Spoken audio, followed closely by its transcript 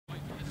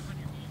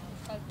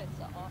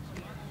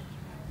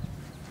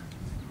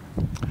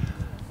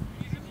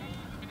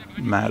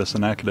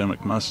Madison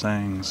Academic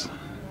Mustangs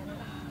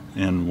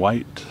in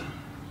white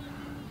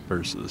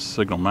versus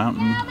Signal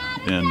Mountain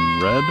in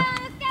red.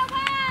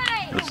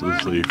 This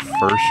is the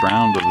first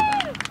round of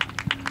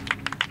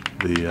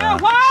the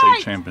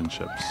state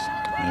championships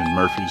in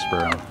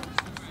Murfreesboro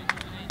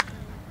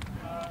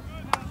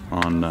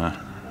on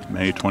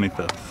May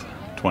 25th,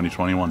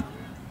 2021.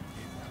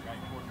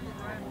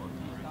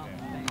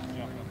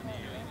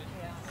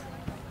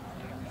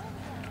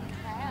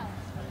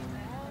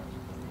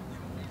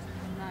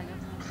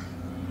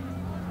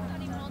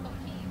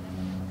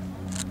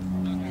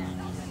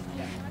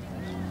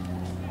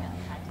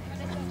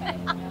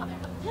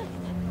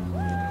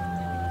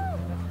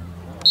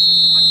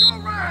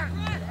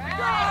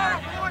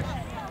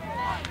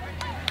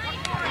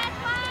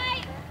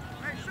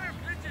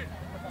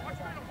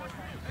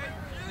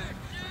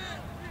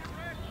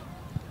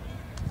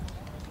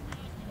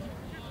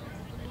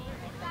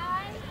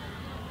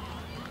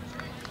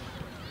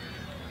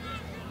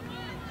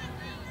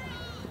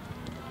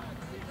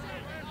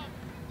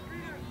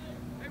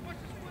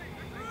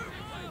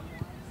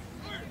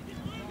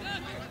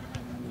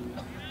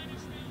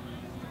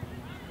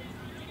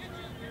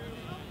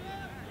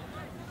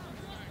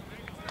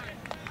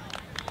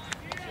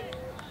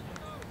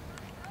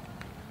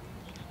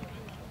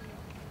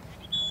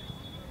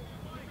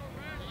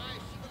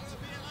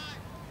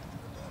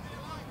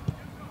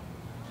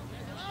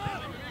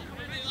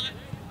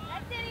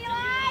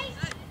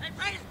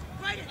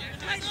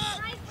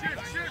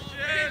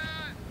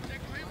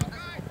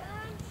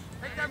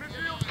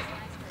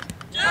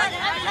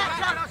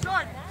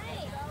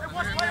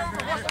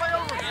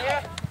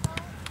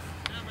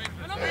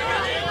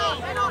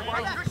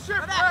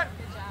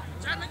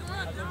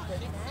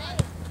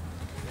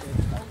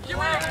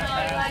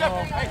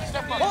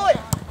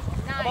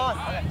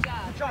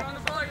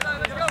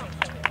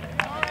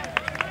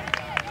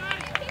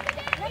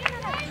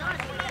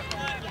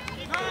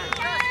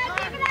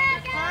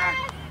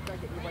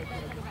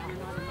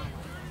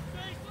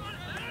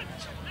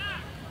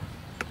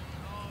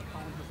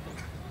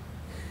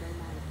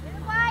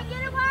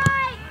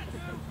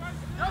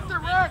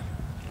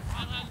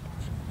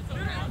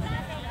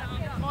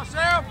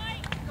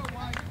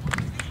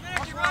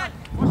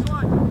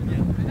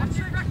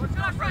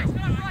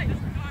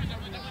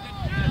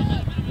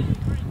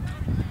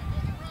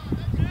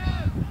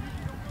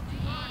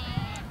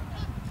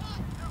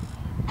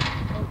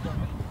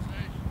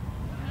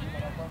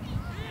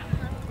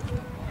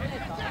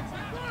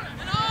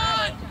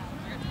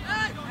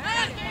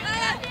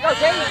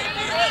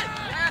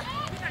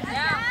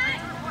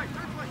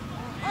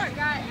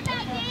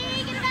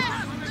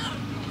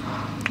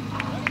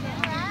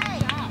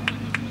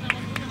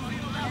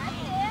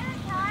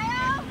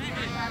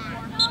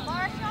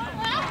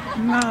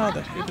 No,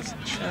 that hit his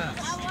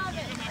chest.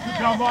 Good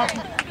job,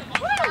 Boston.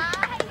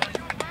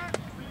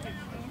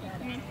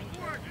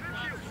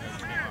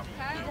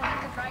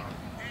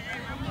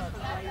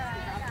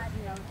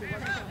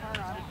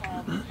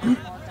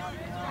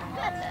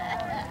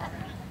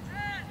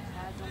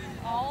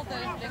 All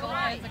those big old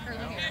heads that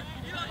curly hair.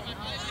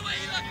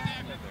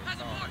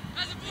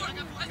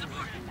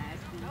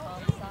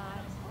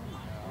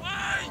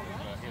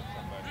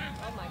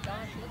 Oh my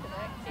gosh, look at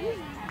that.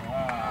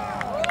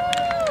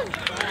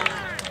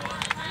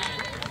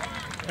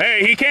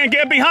 Hey, he can't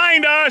get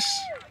behind us!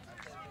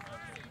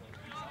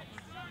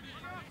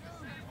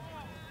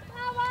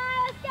 Come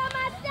on, let's go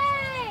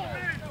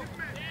Mustangs!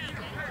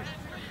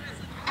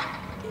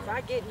 If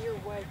I get in your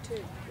way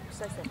too,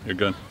 say something. You're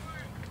good.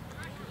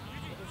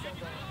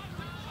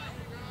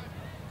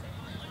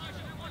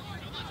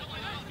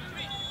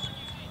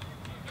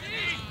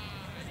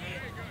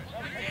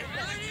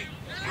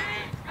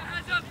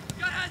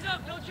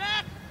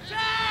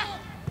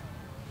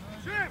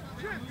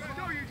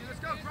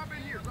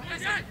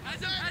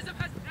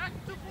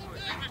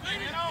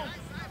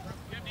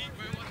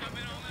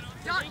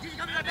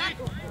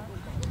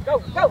 Go,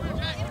 go!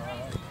 Nice,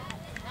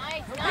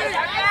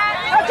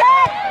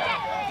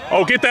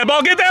 Oh, get that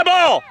ball, get that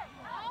ball!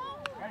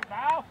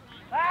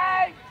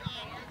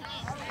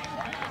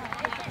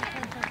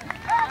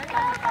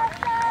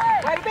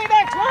 Way to be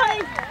there,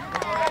 20!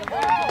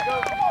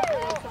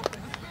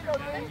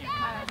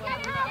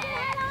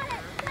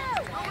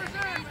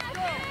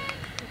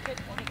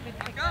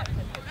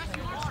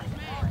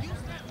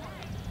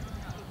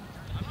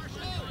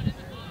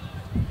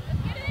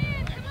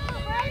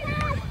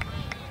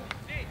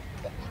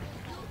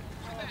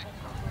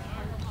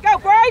 Go,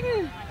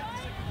 Braden!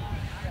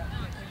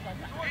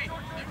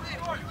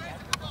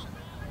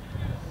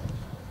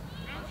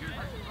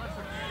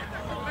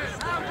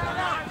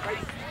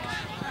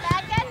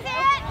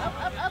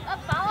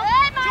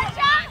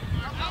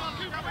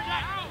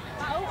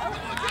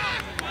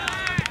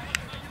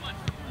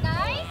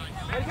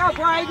 Go,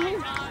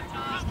 Braden!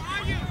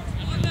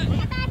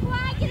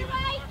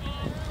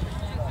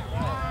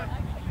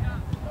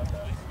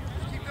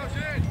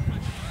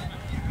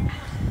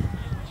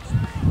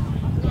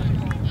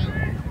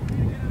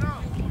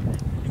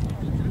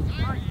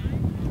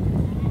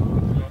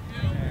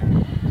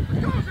 Let's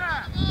go, Zach!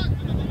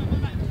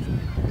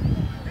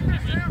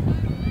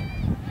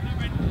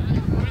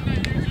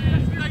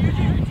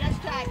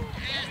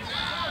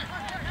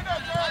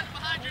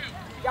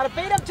 Gotta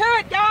beat them to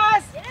it,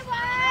 guys. Get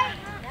away.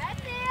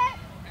 That's it.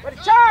 With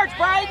a charge,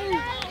 Braden.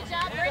 Good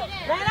job, Braden.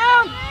 Man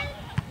on.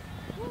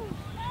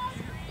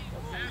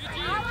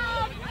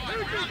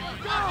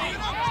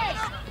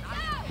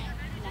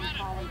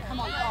 Come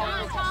on,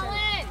 Colin.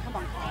 Come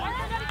on,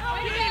 Colin.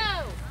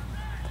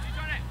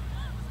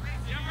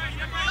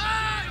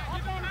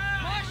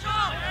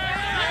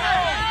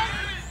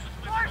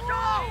 Way to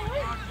go.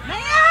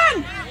 Man!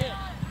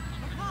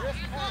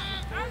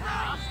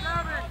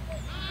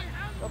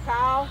 Go,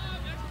 Kyle.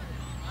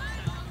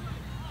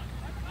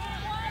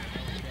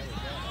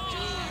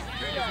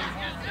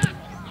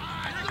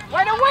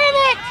 Way to win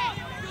it!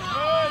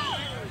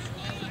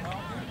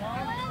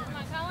 Come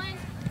on, Colin.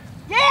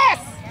 Yes!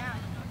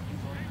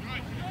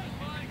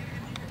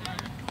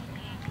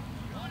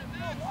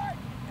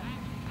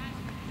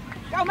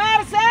 Go,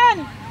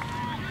 Madison!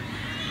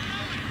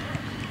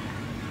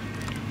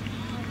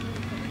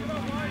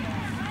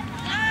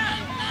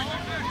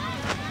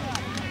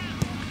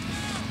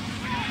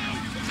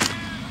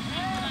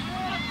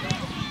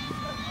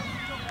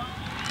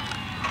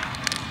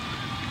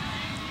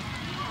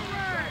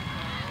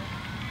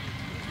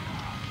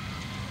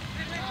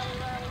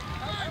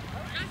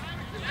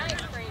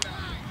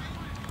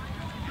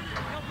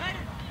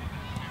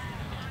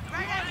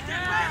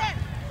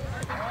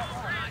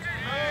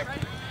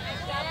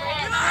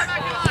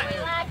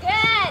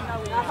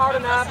 Not hard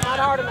enough, not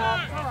hard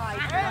enough. All right.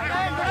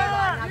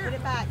 Now get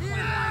it back.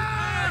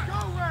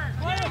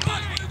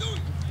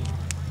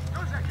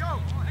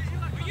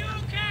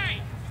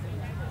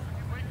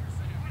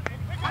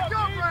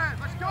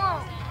 Let's go!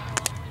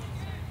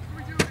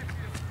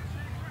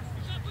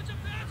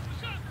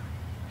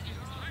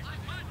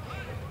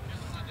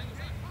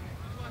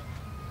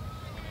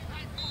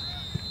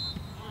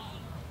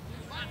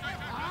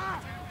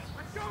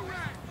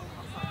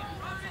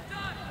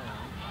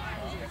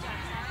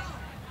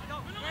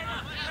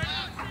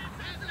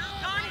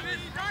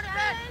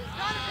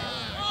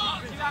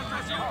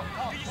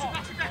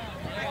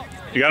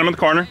 You got him in the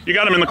corner. You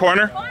got him in the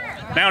corner.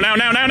 Now, now,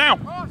 now, now, now.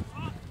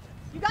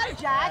 You got it,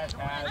 Jack.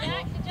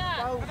 Jack, good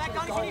job. Let's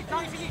go, go, go, go.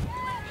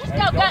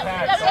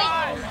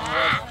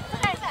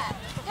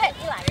 Good,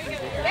 Eli.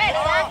 Good,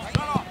 Eli.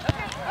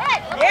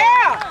 Good.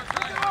 Yeah!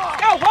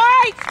 Go,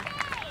 White!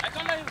 Let's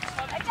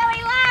go,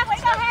 Eli. Way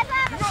to go, heads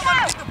up.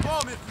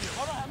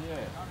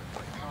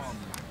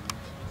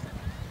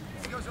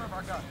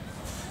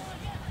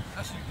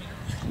 Let's go.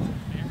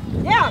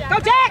 Yeah, go,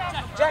 Jack!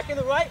 Jack in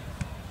the right.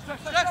 Win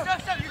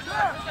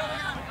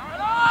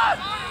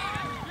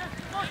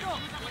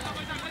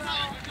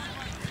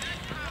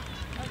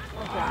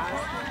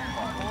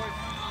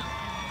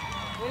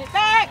it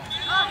back!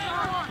 Get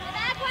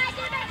back, White.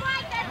 Get back,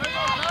 White. That's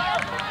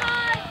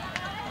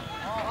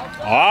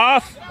it.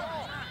 Off.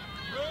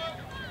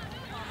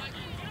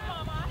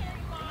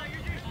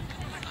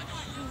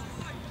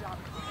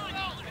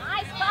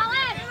 Nice,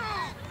 Colin.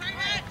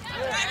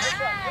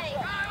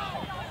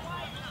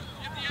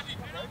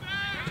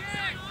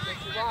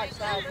 Right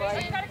side,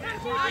 right.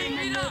 Right in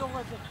the middle of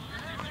it.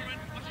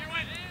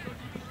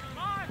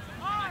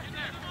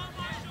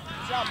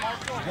 Good job,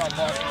 Marshall. Good job,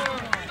 Marshall.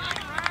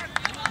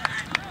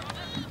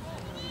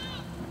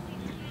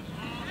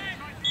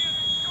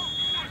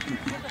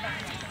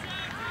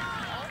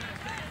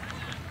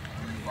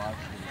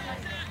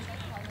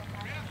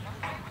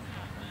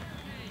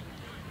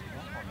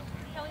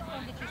 Kelly's going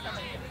to get you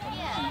somebody.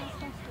 Yeah.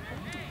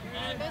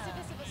 Those of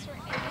us of a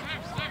certain age.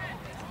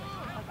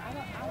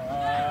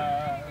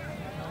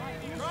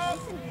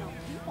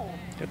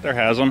 Get there,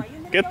 Haslam.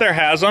 Get there,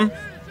 Haslam.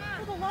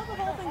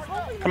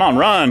 Come on,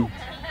 run.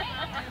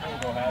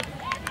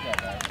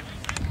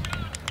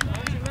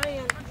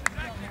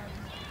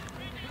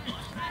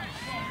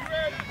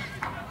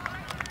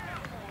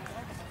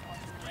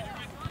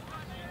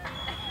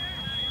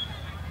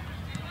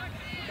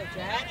 Go,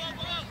 Jack.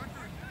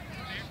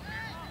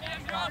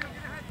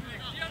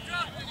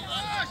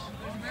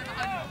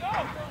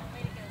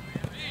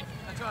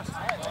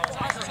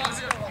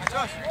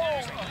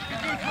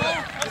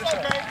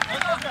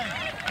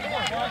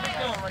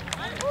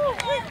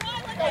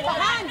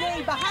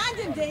 Behind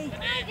him, D.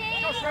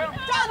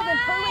 Donovan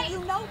Pruitt, you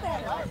know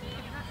better.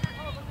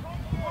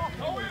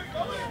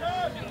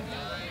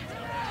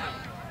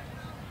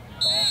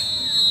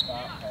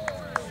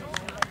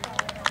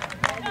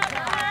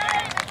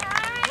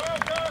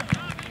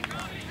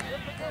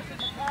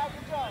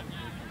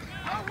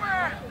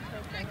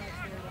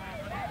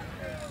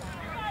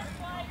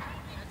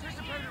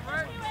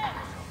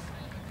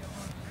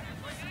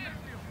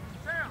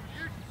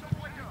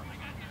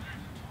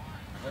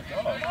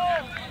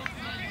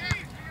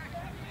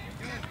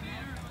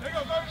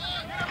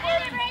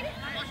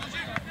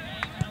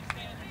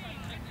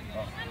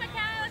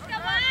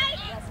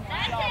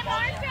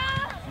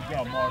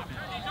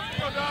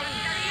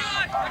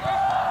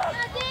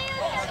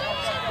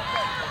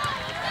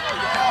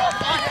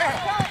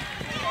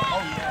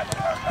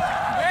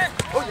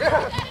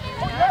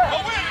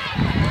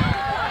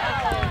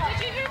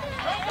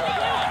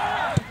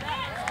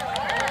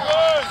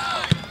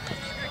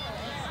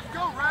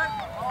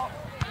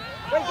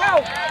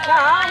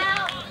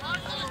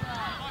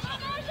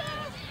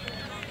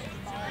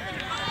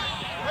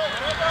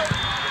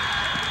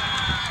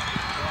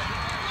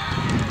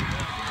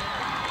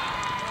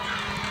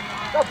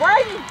 Go,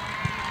 Brady!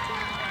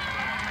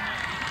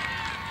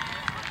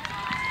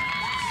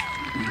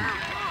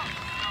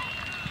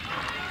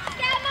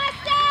 Go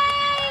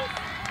Mustangs!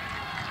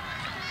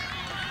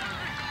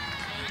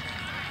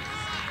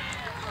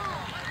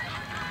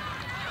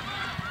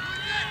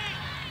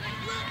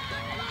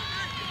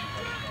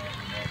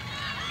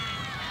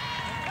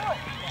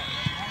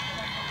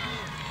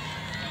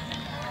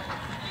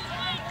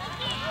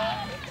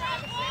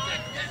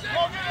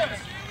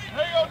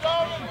 There you go,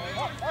 darling.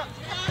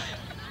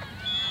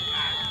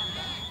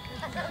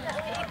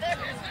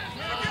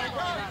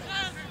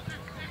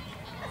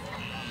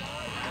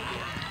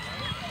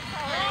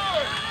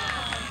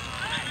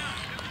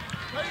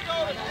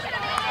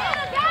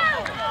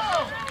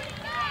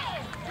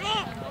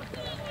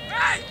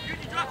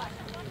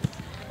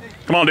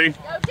 Come on, D. Go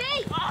D!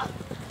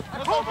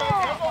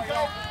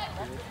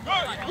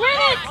 Win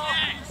it!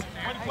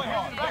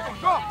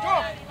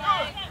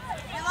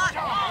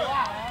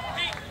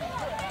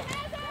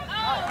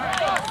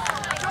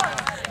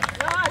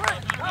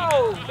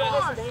 Oh, don't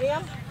listen to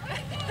him.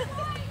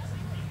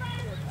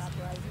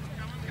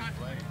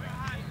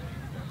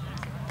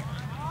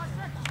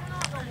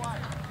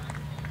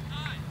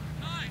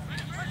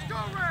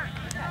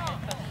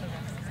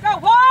 Go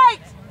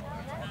White!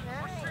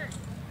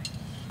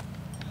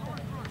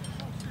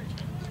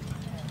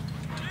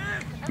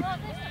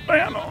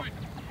 Man, oh.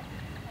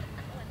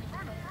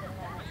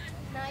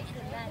 Nice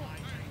and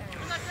nice.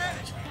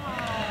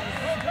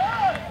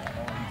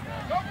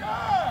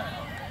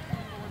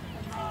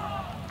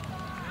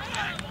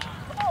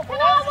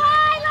 Come on,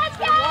 White, let's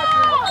go!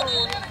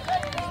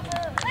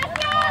 Let's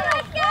go,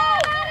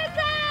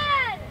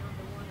 Madison!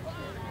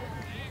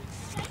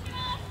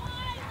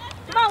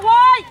 Come on,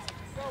 White!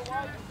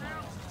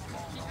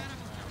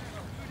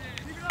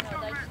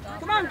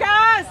 Come on,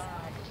 guys!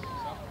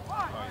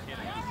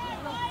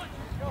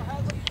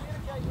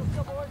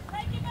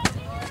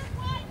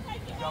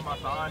 You got my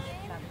sign?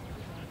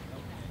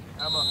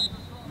 Emma,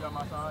 you got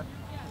my sign?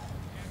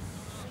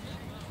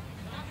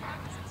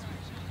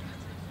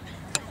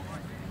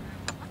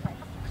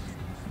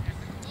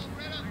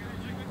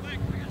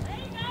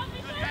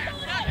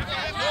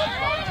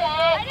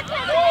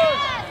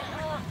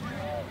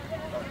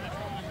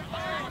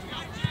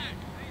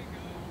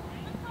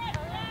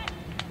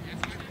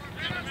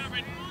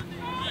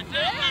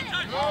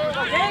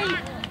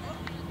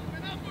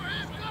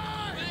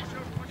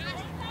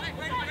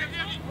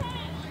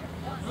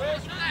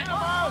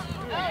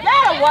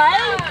 That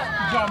away!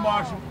 Good job,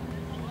 Marshall.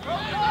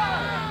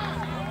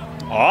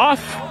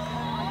 Off?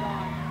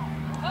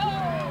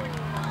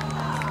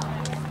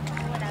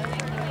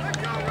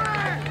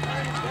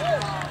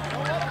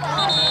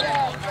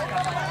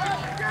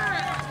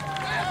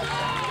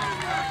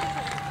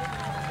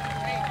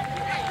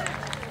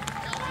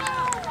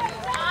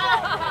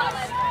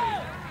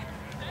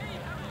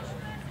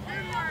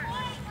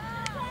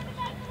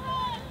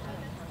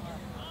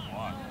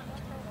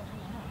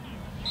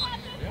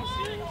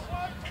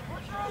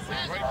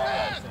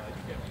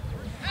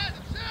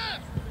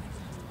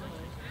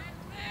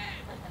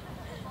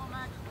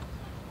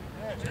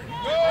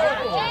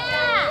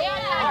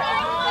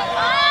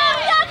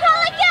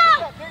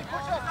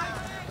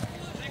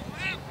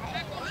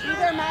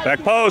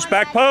 Back post,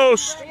 back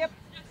post.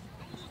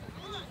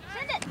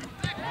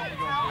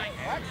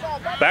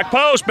 Back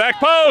post, back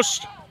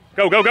post.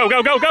 Go, go, go,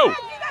 go, go, go.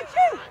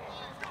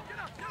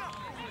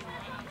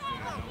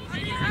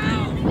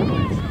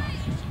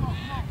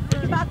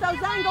 Think about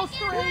those angles,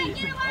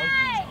 three.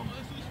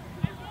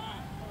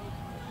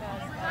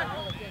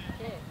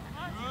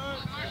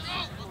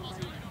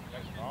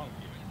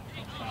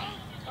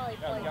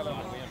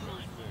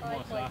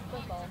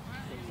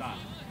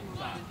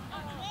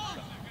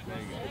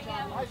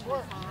 Nice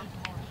work.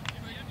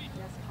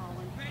 Yes,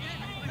 Colin.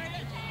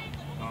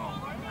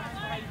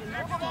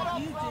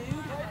 You,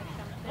 dude.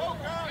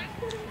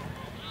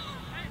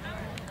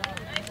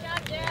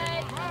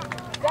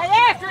 Stay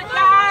after it,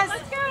 guys.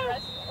 Let's go.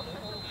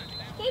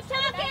 Keep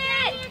talking.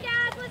 Here,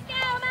 guys. Let's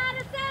go,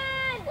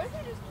 Madison. What if he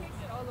just kicks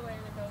it all the way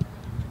with those?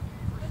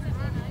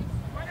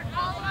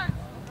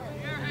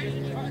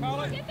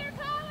 Get there,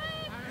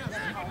 Colin.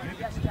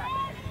 Yes, Jack.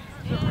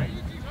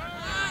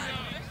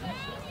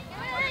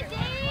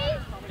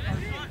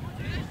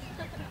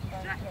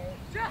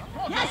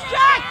 Yes,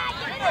 Jack!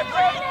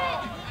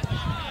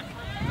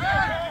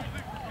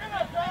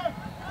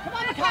 Come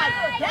on, Mackay!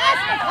 Yes,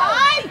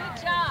 Mackay!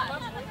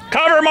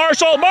 Cover,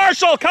 Marshall,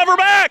 Marshall, cover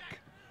back.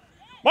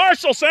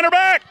 Marshall, center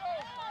back.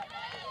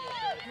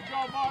 Good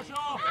job,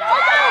 Marshall.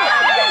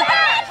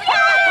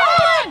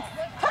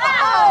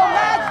 Oh,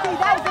 Madsky,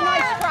 that was a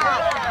nice try.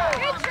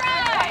 Good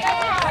try.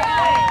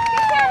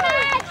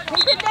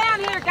 Keep it down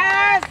here,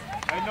 guys.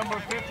 Hey, number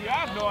 50, I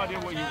have no idea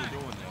what you were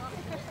doing there.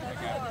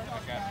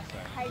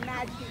 Hey,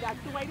 Madsky, that's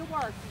the way to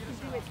work. You can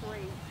do it,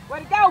 three. Way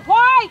to go,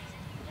 White!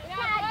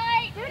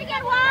 Do it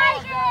again,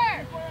 White.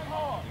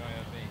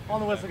 On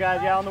the whistle,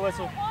 guys. Yeah, on the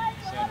whistle.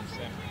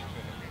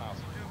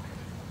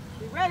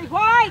 Be ready,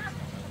 White!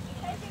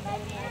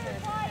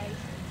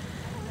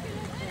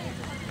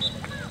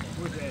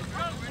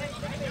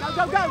 Go,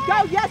 go, go,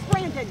 go! Yes,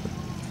 Brandon!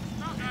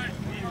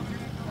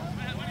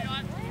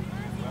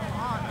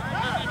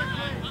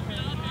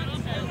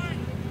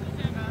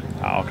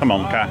 Oh, come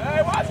on, Kai.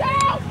 Hey, watch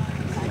out!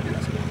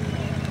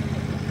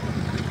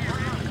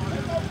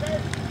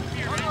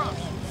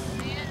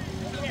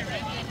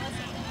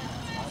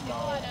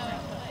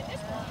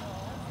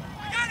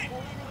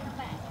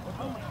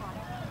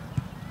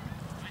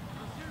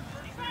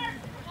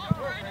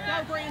 Go,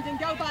 Brandon,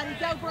 go, buddy,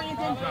 go, Brandon.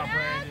 Good job,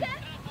 Brandon.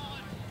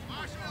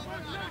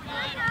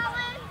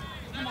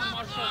 Come on,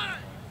 Marshall.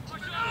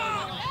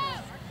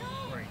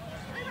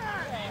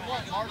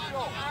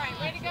 All right,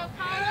 way to go,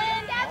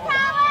 Colin. Go,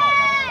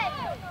 Colin!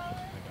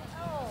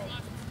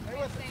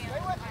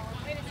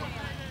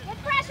 Good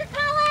pressure,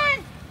 Colin!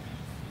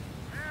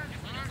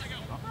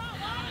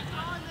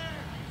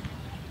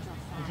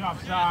 Good job,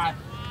 Shy.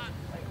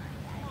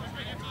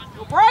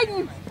 Go,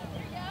 Braden!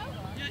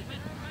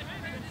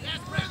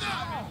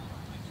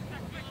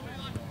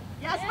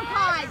 Yes,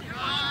 Mackay.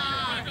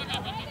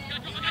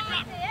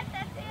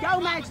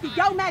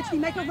 Go, Maxie,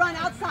 make a run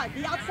outside.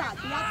 Be outside,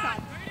 be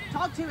outside.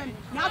 Talk to him.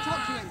 Now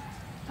talk to him.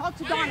 Talk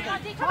to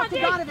Donovan. Talk to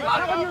Donovan.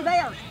 Tell him you're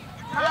there.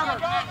 Tyler.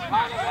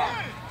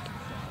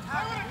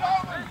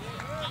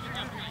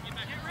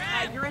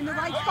 Hey, you're in the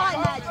right spot,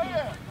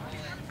 Maxie.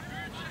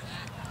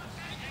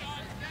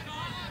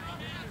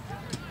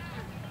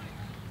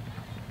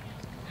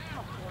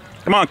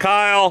 Come on,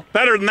 Kyle.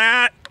 Better than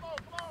that.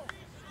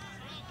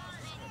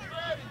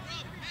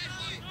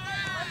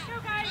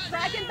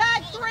 Tracking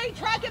back three.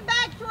 Tracking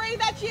back three.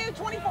 That's you.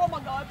 24. Oh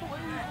my God,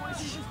 please.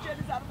 This Jen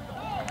is out of the goal.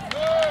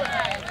 Woo!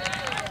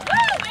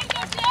 Way to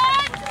go,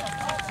 Jen!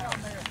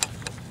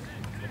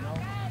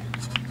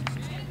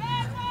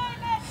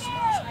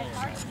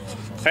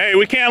 Hey,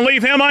 we can't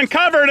leave him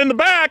uncovered in the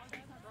back.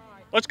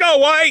 Let's go,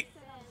 White.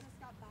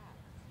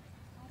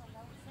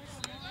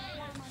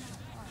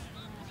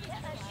 She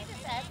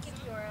just asked if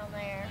you were on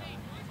there.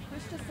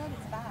 Chris just said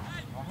it's back.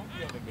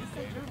 He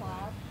said you're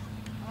live.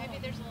 Maybe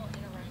there's a little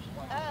interruption.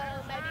 Oh,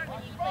 maybe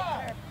when you clicked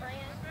her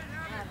friend.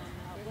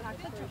 When I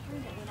clicked your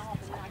friend, it went off,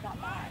 and then I got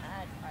back.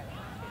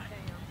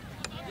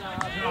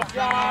 Good job,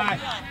 Shy.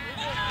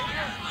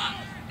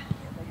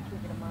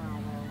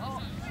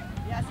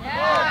 Yes,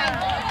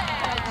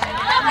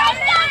 Go,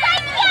 Brayden, go,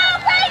 Brayden, go,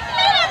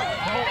 Brayden!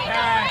 Don't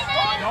pass.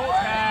 Don't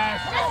pass.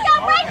 Let's go,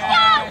 Brayden,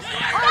 go!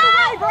 All the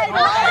way, Brayden.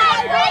 All the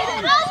way,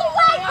 Brayden! All the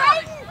way,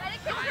 Brayden!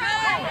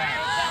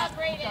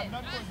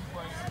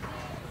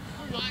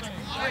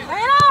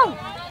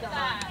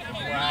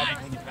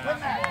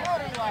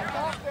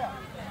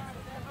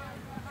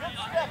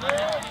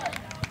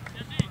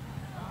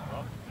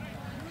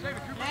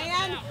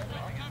 Man.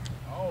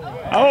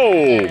 Oh.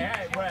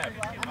 Hey, Brad,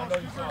 I know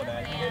you saw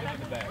that. You hit it in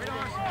the back.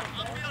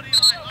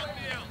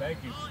 Thank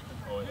you.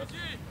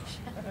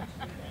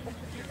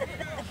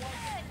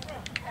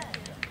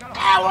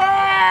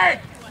 Howard!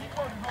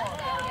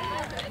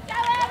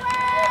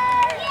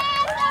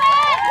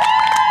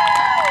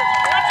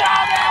 Good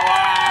job,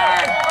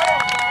 Howard!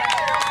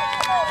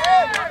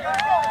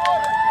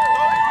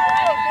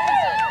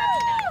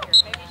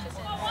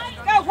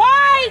 Go,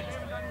 White!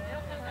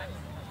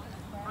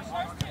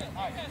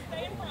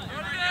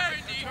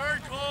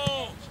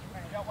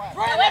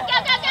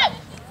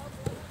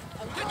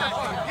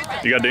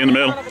 You got D in the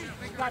middle. You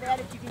got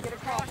Ed if you can get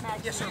across,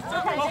 Max. Yes, sir.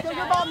 Okay, still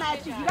your ball,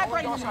 Max. You got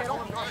Brayden in the middle.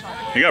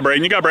 You got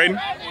Braden. You got Braden. No,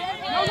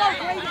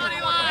 Brayden.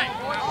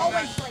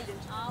 Always Brayden.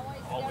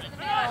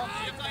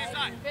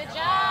 Good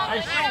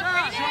job.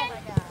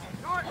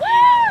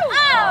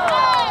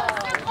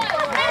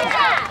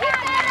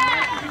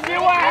 See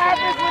what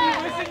happens when you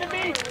listen to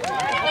me?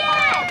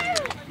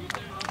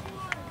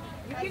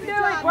 You can do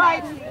it,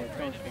 Brayden.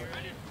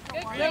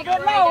 A little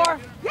bit lower.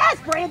 Yes,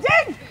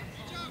 Brandon!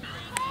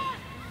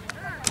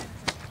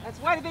 That's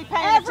way to be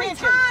paying attention. Every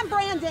time,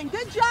 Brandon.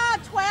 Good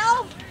job,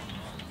 12.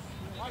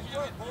 Nice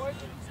work, boys.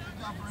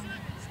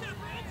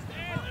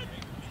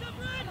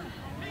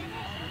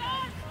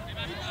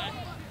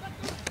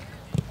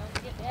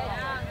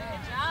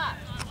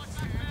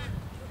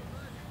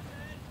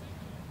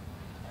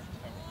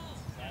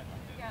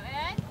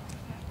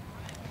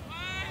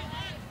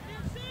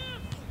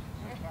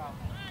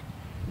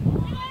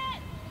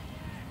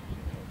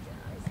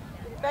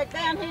 Back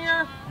down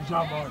here. Good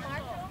job, boys.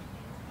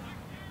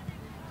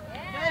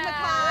 Good,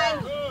 Mackay.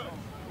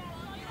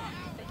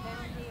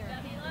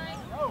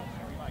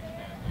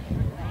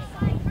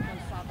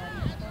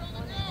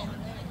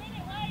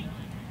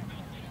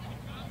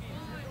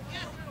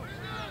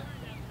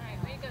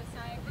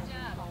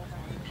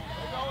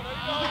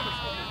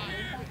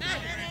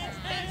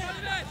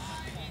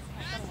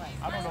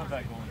 I don't know if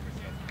that going.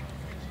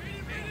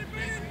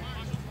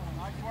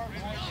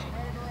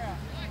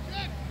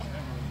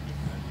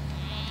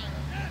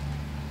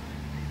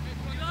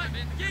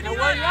 Know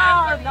where you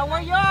are. Know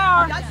where you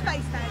are. Got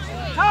space, Max.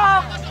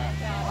 Talk.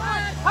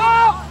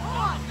 Talk.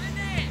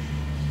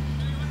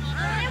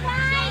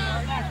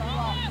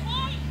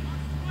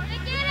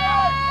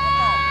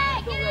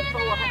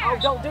 Oh,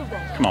 don't do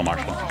that. Come on,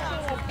 Marshall.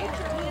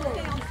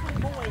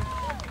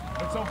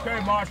 It's okay,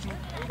 Marshall.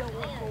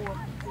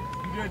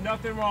 You did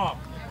nothing wrong.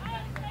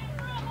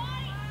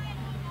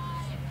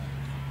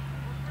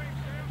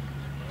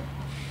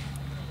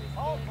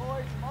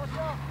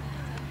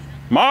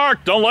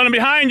 Mark, don't let him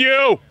behind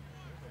you.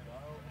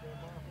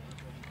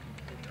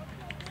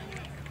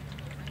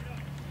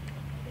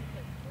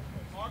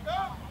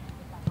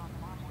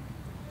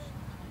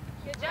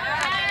 Good job.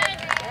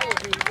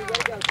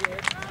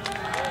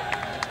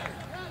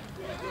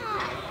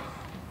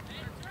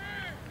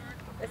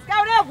 Let's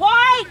go now,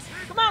 White!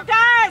 Come on,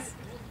 guys!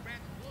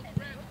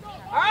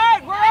 All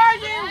right, where are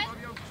you?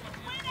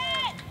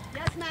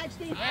 Yes,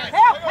 Majesty.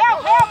 Help,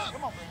 help,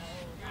 help!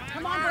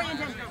 Come on,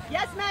 Brandon.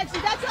 Yes, Majesty,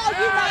 that's all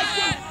you,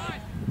 Majesty.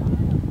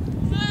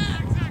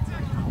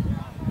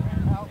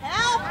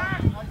 Help!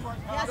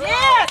 Yes,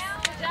 yes!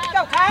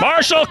 Go, Kyle.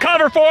 Marshall,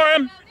 cover for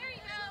him.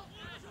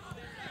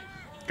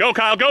 Go,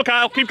 Kyle. Go,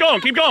 Kyle. Keep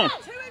going. Keep going.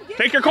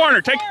 Take your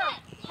corner. Take.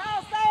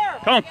 Kyle's there.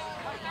 Come on.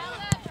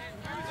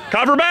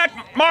 Cover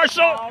back,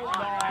 Marshall.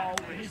 No,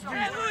 he's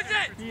weak.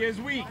 He is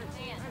weak.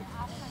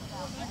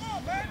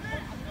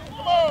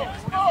 Oh.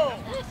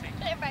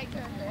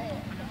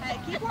 Hey,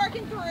 keep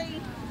working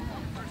three.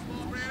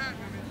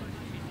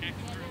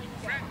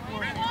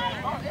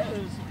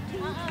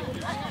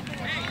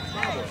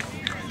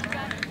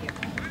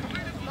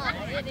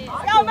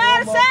 Go,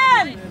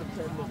 Madison!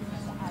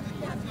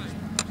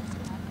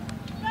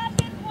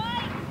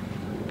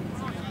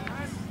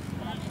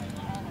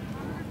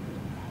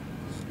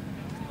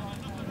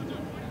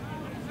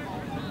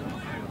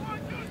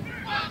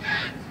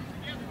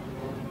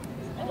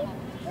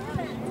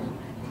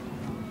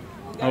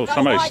 Oh,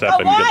 somebody step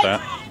in and get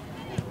that.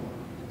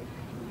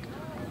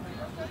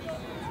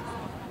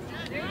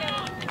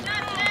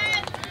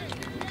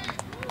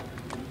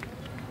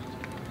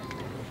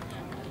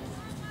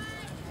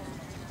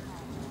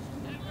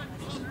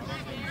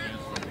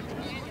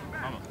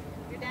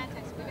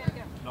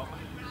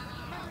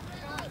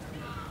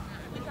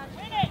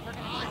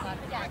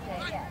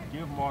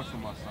 Give Marshall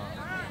my son.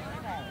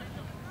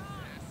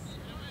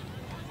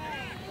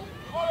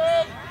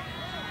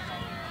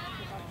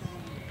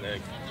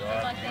 Thank you,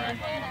 God.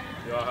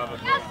 Y'all have a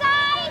good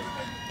Outside!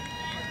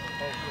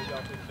 Hopefully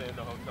y'all can stay in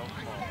the hotel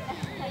tomorrow.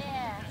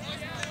 Yeah.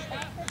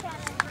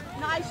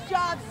 Nice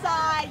job,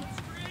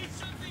 Sides.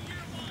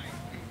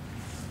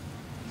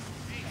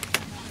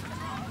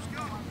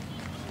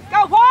 Go,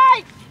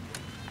 White!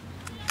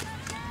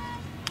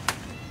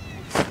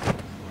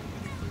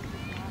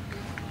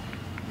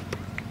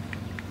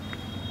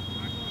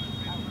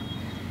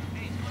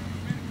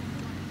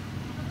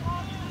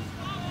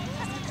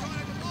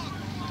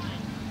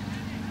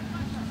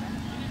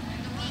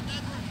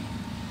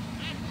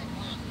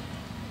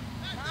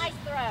 Nice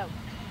throw.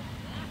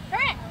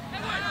 Trent!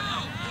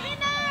 Get in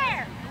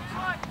there!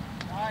 All right,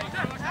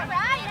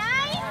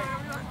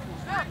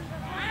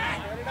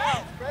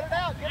 nice! Spread it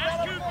out. Get it out.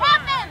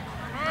 Pop him!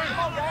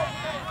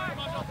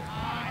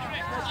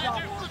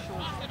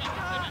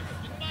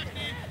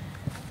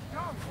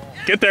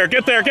 Get there.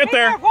 Get there. Get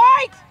there.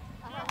 White!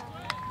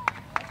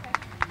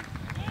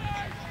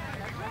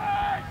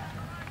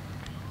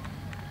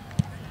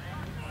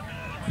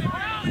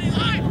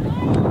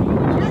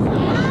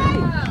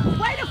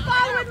 Way to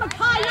follow it,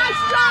 Makai.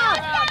 Nice job!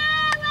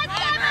 Let's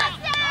go, Mustang!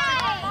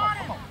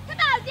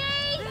 Come on, D!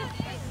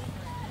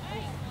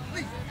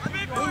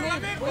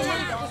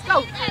 Let's go.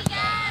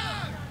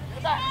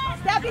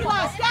 Step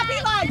Eli, step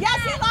Eli. Yes,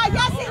 Eli,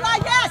 yes, Eli,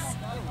 yes.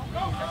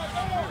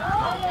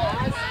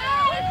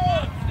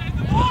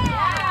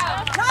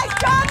 Nice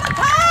job,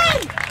 Makai.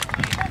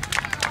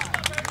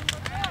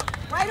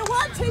 Way to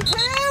work,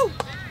 2-2.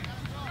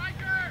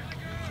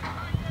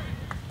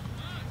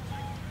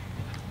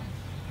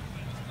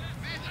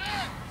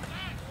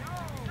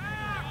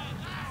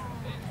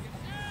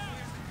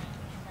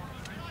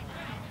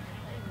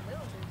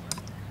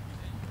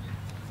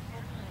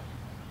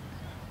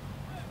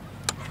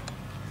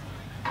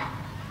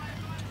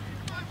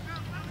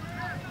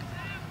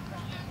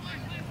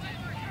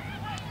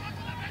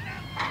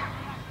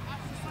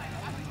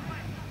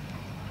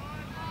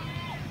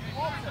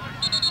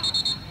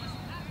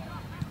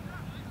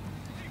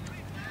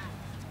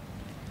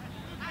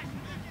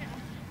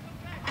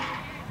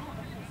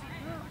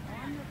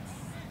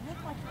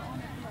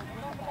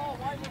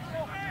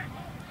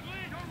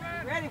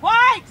 Ready,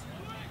 White!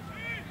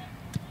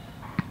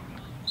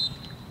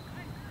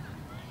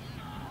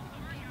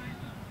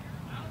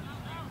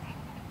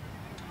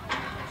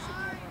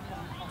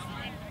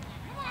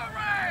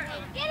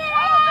 Get it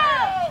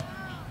out!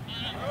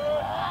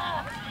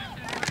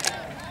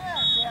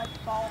 Jed,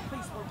 ball,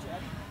 please for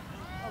Jed.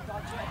 Oh,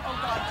 God, Jed. Oh,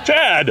 God, Jed.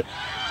 Chad.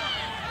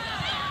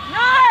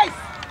 Nice!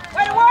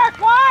 Way to work,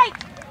 White!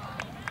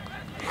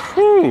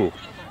 Whew.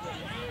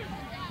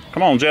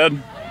 Come on, Jed.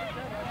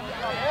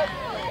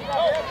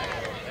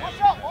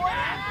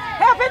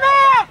 Help him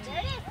out!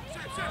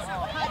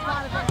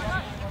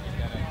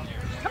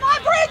 Come on,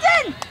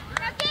 Bridget!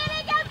 Go get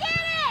it! Go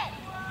get it!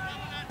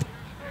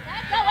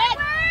 Go,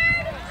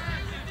 Edward!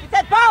 Get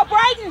that ball,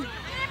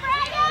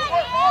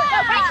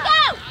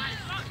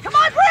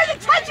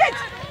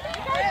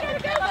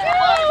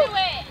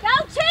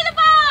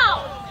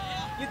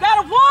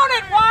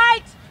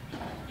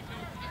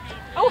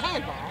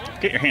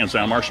 Get your hands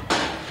down, Marshall.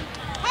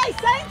 Hey,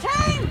 same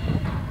team!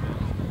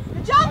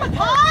 Good job,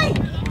 Mackay!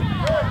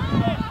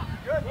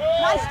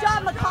 Nice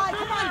job, Mackay.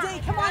 Come on, D.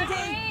 Come on, D.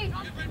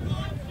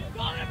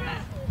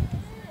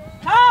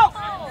 Talk!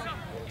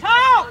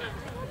 Talk!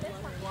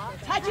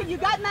 Touch it. You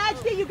got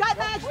Madge, D. You got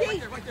Madge,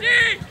 D.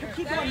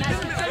 Keep going,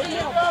 Madge. Go in the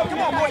middle.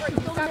 Come on, boy. Go in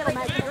the middle,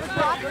 Madge.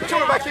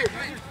 Come back here.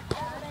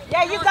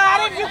 Yeah, you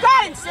got him. You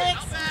got him, 6.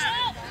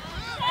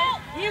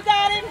 You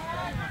got him.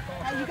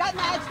 Hey, you got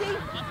Madge, D.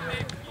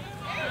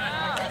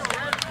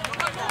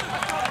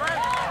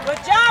 Good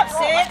job,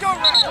 6.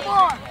 Come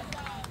on.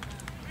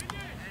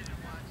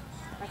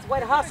 That's the way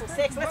to hustle,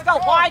 6. Let's go,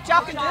 White.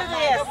 Y'all can do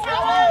this.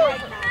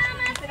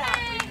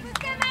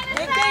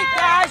 Dig deep,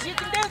 guys. You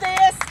can do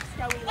this.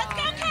 Let's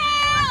go,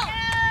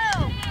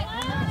 Cal!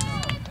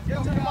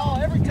 Get to the ball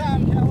every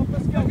time, Caleb.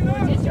 Let's go,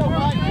 boys. Let's go,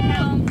 Mike.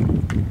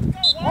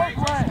 Work,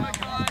 Brad.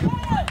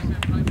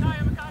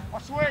 I'll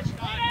switch.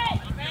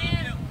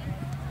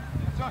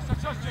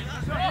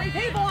 Three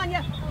people on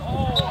you.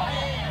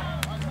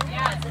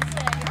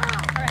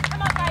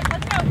 Come on, guys,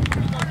 let's go.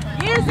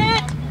 Use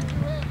it.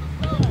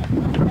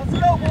 Let's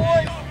go,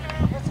 boys.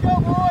 Let's go,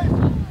 boys.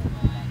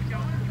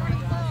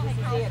 This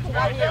is it.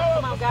 Right here.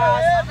 Come on,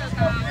 guys. Let's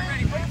go,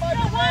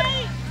 everybody.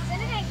 Ready.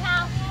 Send it in,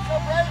 Cal. Go,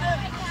 Brandon.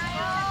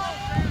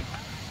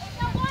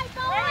 Go, White,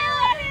 go,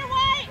 White. Right here,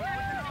 White.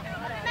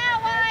 Help him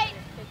out, White.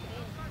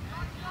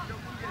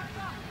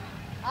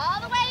 All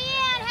the way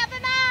in. Help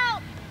him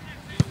out.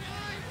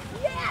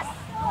 Yes.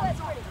 Oh, that's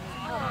pretty.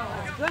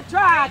 Good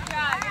try.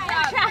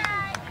 Good try.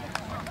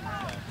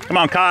 Come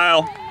on, Kyle.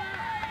 All right,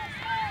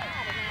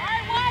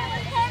 White,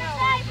 let's turn it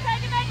safe.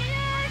 Take it back in.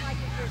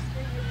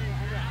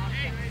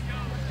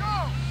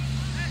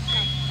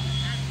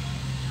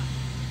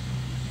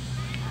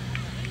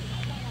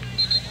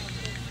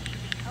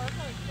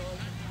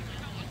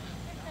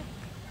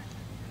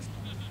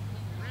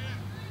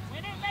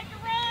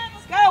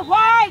 Let's go,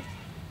 White.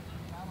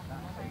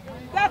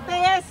 Got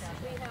this.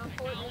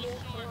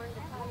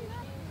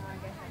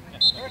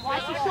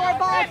 Watch the short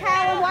ball,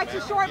 Callum. Watch the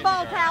short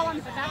ball,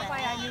 Callum. But that's why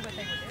I knew what they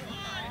were doing.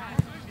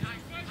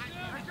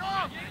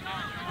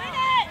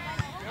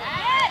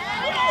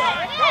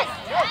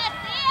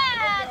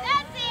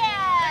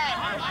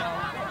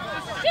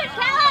 Shoot,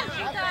 Callum!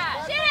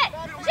 Shoot it!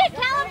 Shoot,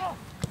 Callum!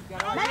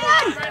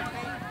 Man!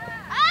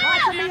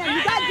 Watch him in.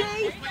 You got D.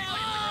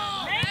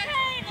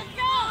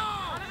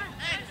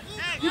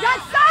 You got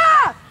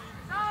Sa!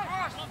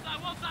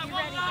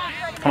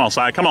 Come on,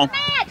 Cy. Come on.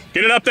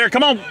 Get it up there.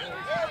 Come on. Come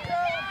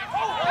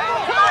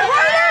on,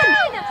 Ryan!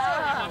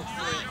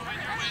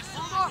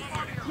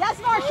 Yes,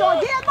 Marshall.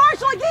 Again,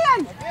 Marshall,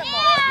 again!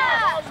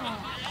 Yeah!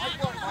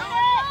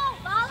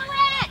 Follow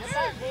it!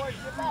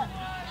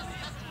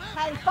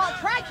 Hey,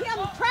 track him,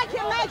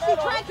 Maxie,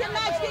 track him,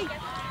 Maxie.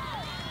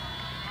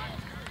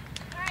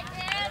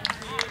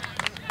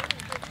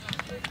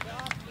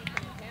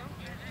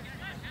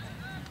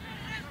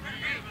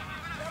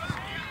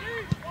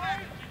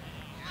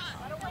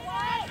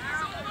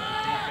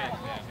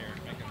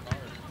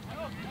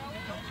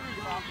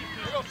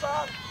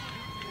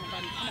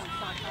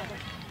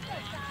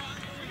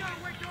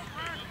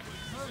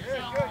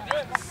 All right,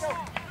 Dad.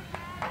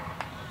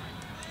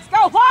 Let's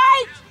go,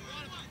 White!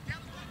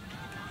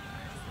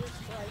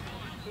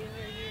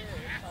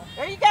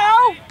 There you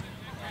go.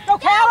 Go,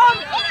 Callum.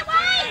 Get it,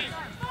 White!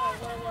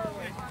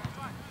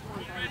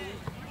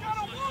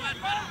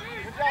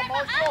 Good job,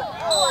 Marshall.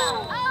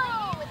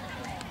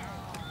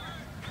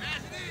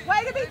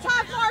 Way to be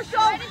tough,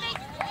 Marshall.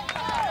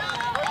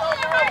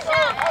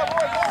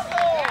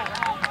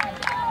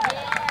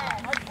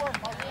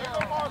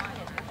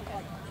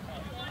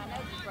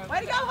 Way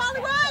to go,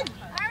 Hollywood.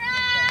 All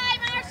right,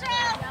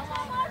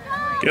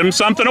 Marshall. Give him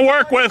something to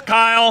work with,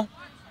 Kyle.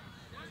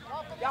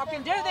 Y'all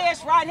can do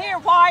this right here,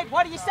 White.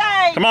 What do you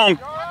say? Come on.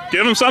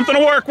 Give him something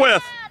to work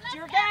with. It's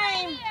your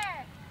game.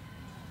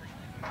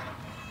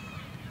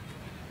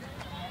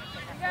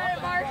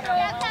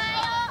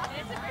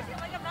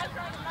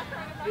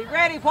 Be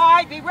ready,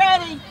 White. Be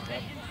ready.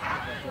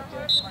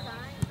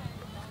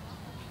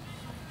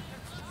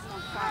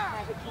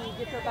 Can you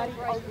get there, buddy?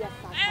 Oh, yes,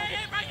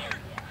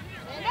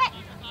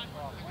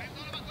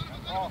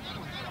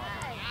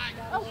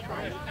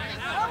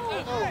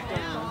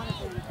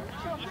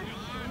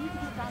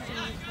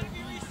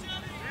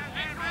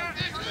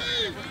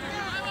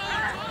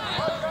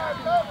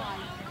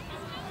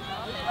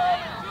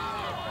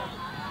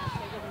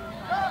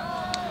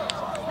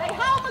 Stay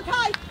home,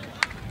 Mackay.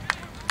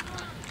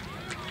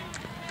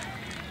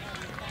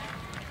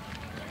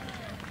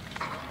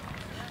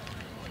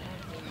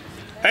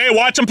 Hey,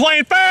 watch him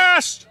playing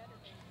fast.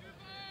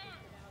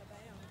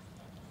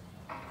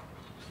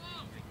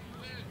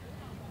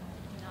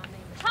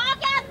 Talk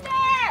out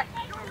there!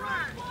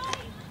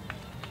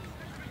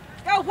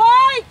 Go,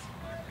 White.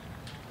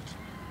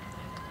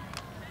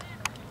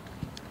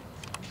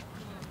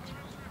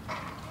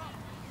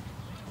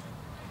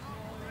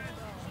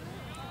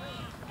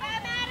 Go,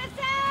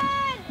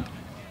 Madison!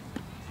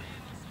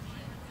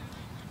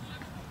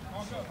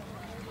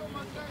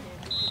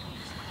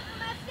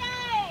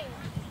 Mustangs!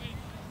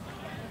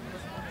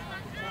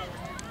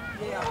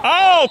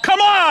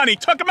 come on! He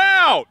took him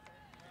out!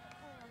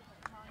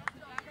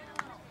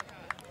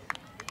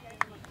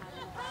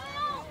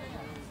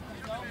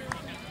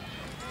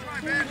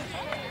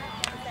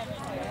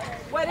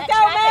 Way to go,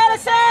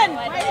 Madison!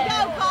 Way to go,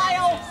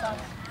 Kyle!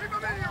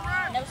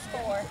 No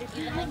score.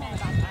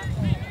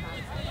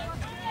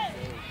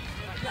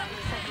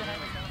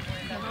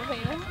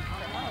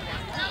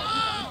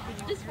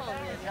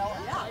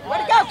 Way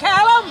to go,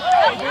 Callum!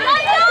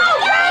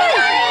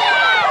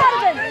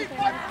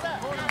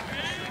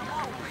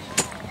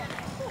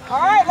 All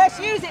right, let's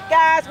use it,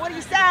 guys. What do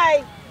you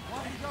say?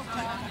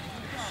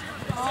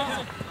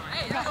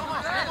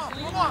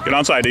 Get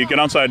onside, D. Get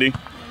onside, D.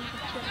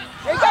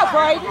 There you go,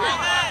 Braden.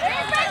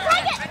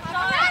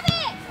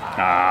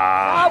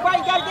 Ah. Oh, Braden,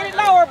 you gotta get it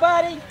lower,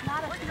 buddy.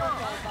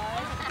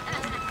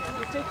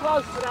 You're too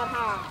close for that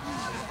high.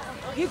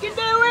 You can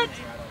do it.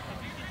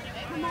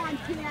 Come on,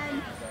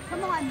 Ken.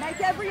 Come on, make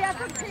every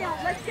effort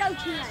count. Let's go,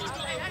 Ken.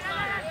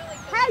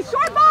 Hey,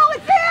 short ball,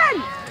 it's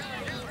in!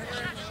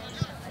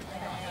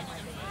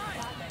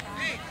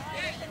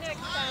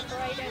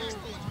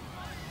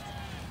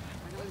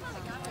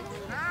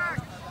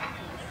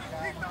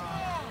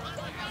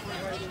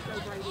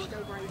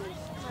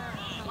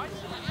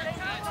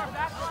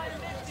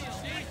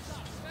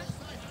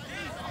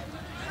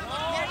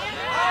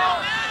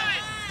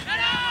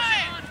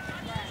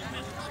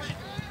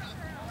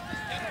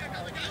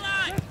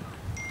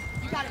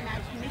 You got it,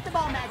 Max. Meet the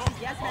ball, Max.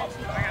 Yes, Max.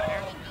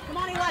 Come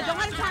on, Eli. Don't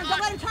let him turn. Don't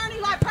let him turn,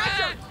 Eli.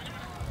 Pressure.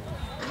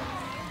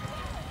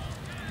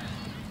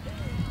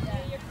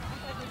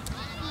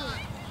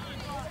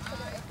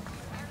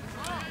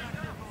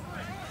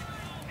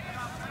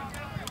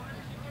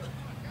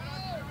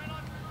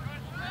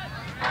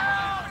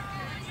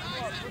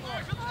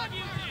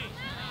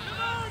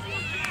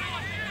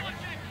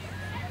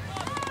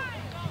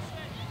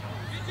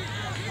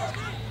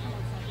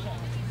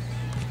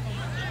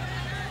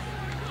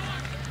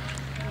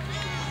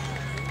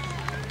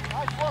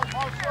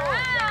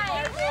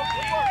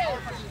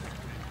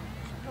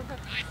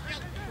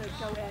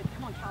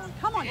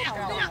 Come on,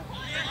 Colin.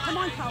 Come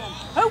on, Colin.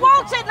 Who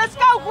wants it? Let's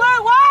go,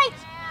 blue, white.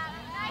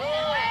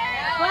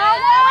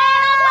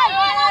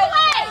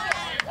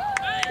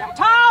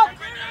 Talk.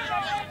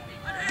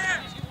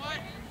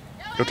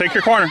 Go take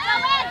your corner.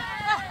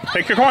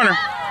 Take your corner.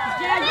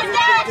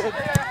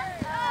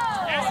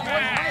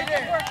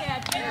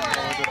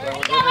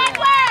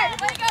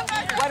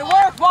 Way to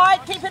work,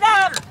 White. Keep it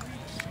up.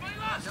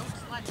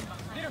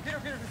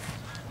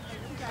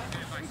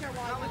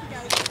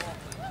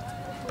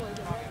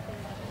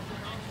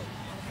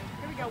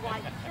 Here we go,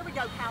 White. Here we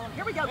go, Callum.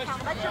 Here we go,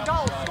 Callum. That's your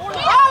goal. Score.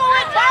 Follow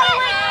it,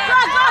 follow it.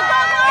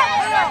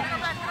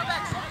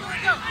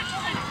 Go.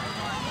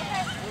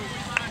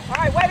 All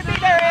right, way to be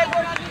there,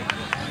 Edward.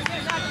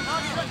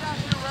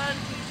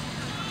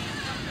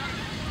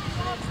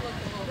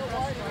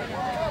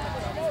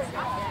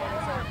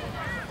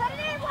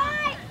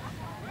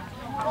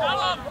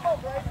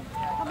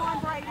 Come on,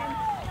 Braden.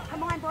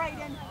 Come on,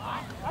 Braden.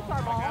 That's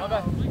our ball.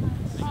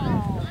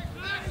 Oh.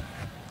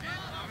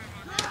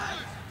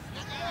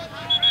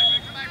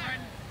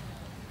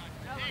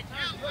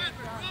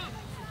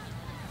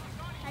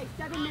 Hey,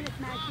 7 minutes,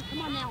 Maxie.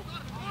 Come on now.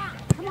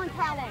 Come on,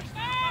 Callum.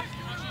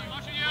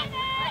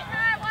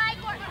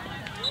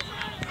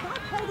 Stop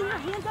holding your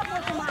hands up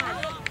like a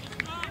mine.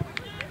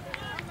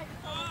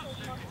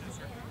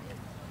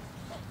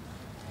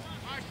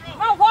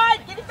 Come on,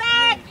 White. Get it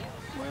back.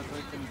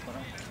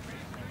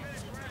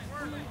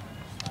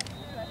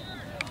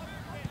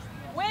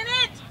 Win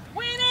it.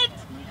 Win it.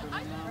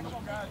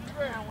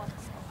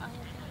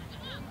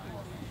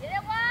 Get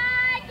it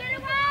wide! Get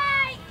it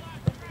wide!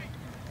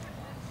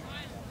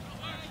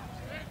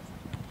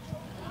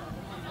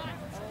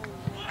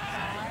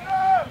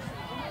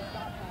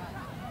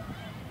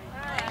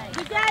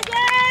 You got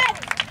it.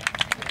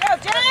 Go,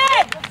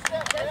 Jed.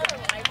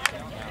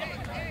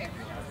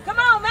 Come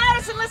on,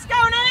 Madison. Let's go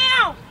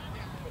now.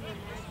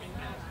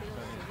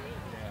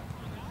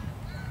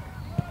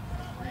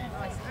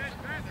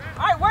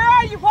 All right, where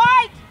are you,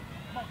 White?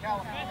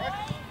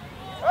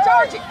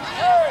 Charge it.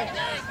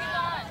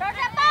 Charge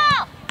that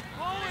ball!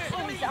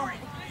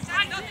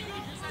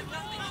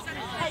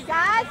 Hey,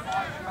 guys.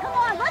 Come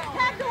on, let's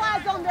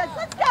capitalize on this.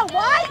 Let's go,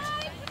 White.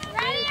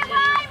 Right here,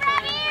 White!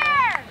 Right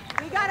here!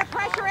 We got to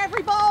pressure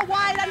every ball,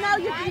 White. I know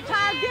you're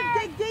tired.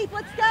 Dig deep.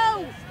 Let's go.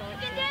 You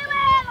can do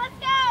it! Let's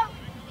go!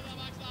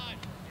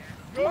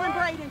 Come on,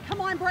 Braden.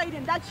 Come on,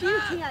 Braden. That's you,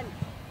 Ken.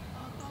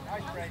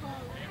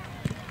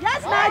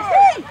 Yes,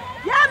 Maxie.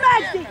 Yeah,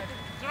 Maxie.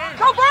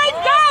 Go,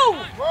 Braden, go.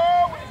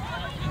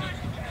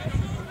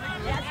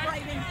 Yes,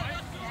 Braden.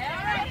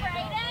 All right,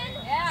 Braden.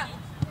 Yeah.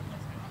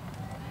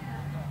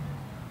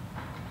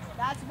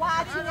 That's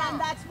why, Ken.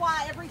 That's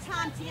why. Every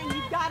time, Ken,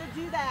 you've got to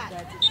do that.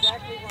 That's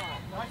exactly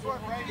right. Nice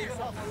work, Brady.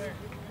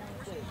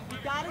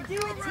 You've got to do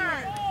it,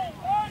 Ken.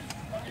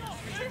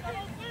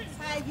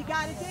 Hey, you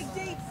got to dig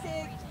deep,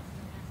 Sig.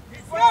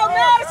 Go,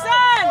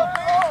 Madison.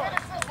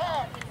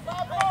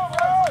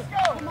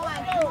 Come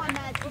on,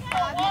 Maxie.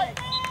 5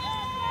 minutes.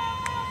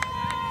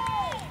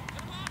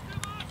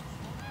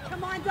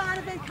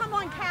 Donovan. Come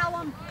on,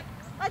 Callum.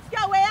 Let's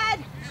go,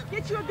 Ed.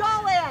 Get you a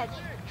goal, Ed.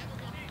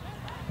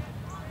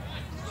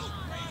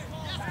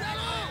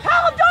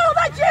 Callum, Donald,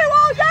 that's you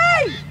all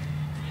day.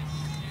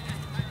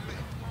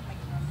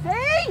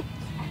 See?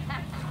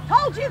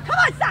 Told you. Come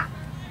on, stop.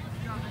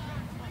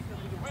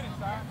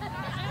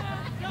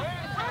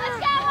 Let's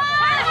go,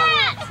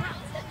 Wyatt!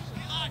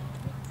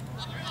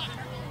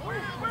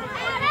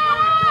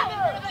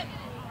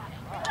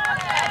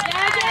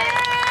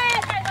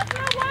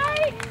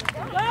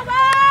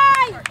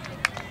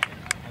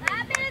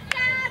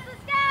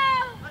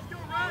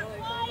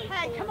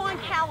 Hey, come on,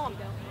 Callum.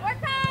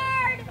 Work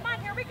hard! Come on,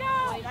 here we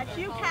go! That's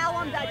you,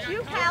 Callum. That's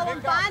you,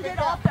 Callum. Find it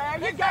off there.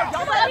 You go. Don't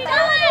Come let on, it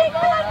bounce.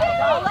 Billy!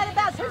 Don't let it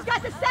bounce. Who's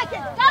got the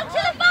second? Go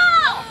to the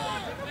ball!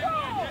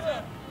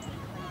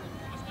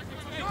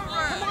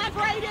 Come on,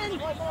 Braden.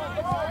 Get it out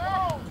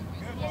of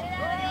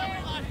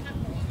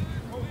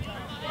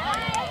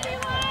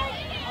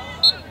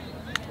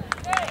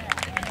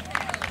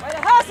Way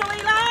to hustle,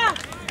 Eli.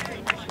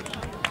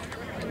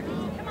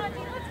 Come on,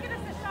 Dean, let's get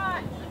us a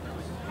shot.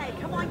 Hey,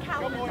 come on,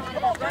 Callum. Run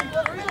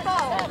through the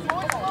ball.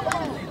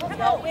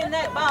 Go win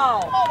that ball.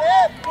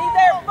 Be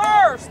there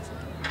first.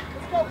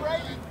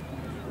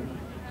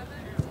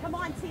 Come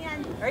on,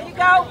 10. There you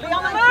go. Be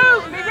on the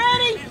move. Be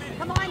ready.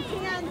 Come on, 10.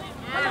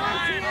 Come on,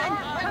 10.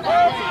 Come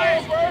on,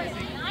 10.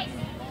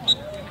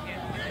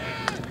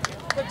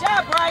 Good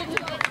job, Braden.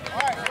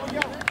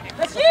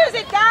 Let's use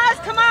it, guys.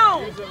 Come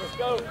on. Let's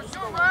go.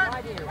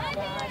 Right here,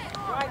 guys.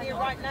 Right here,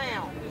 right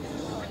now.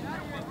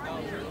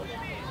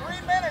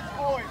 3 minutes,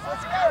 boys.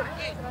 Let's go.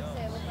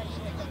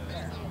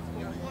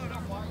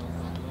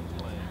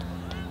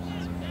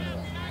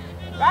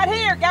 Right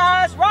here,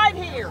 guys. Right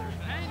here.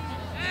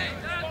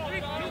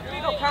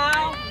 Go,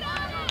 Kyle.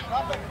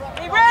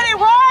 Be ready,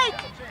 White.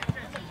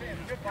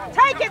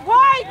 Take it,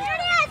 White.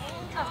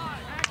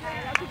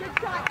 That's a good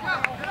shot,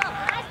 Kyle.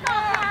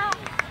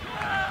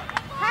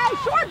 Hey,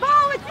 short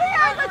ball. It's in.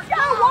 Let's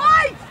go,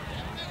 White.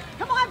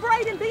 Come on,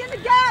 Braden. Be in the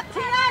gap,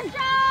 10.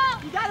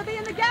 You got to be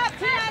in the gap,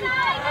 10.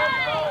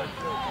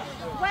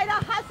 Way to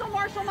hustle,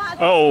 Marshall.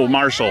 Oh,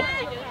 Marshall.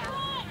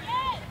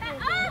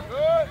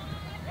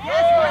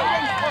 Yes,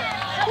 Braden.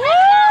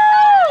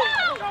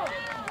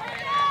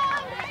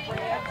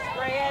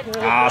 Spread.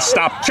 Ah,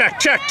 stop. Check,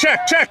 check,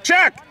 check, check,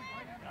 check.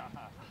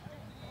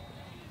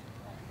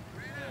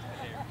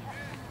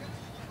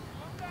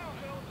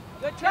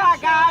 Good try,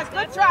 guys.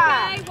 Good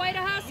try. Okay, way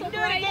to hustle, Do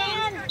it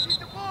again.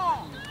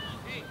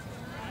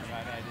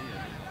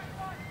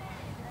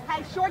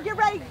 Hey, short, get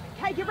ready.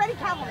 Hey, get ready,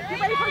 Callum. Get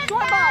ready for a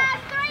short ball.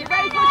 Get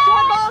ready for a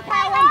short ball,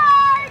 Callum.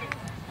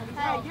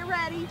 Hey, get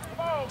ready.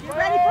 Get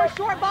ready for a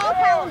short ball,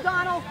 Callum,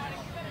 Donald.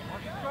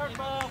 Let's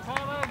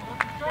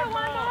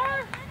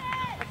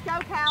go,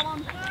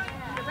 Callum.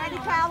 Get ready,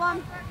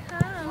 Callum.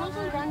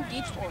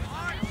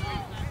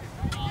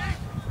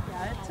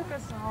 Yeah, it took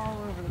us all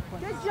over the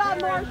place. Good job,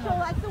 Marshall.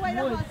 That's the way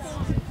to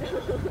hustle.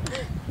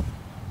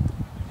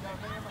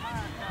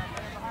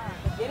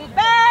 Get it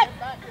back.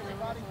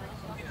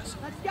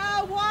 Let's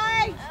go,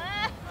 White.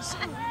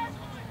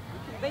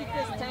 Beat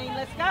this team.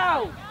 Let's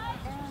go.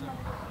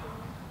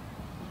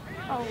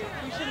 Oh,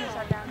 you shouldn't have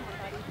sat down here,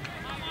 buddy.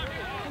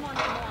 Come on,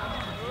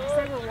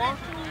 they were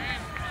walking.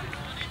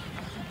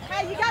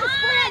 Hey, you got to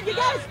sprint. You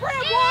got to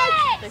sprint, White.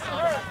 Get it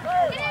out of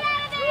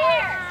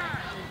there!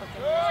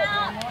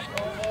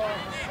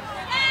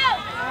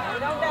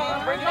 Bring it on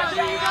down. Bring it on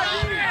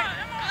down.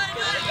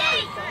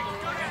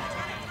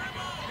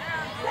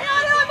 Stay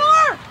on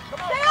Elmore.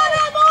 Stay on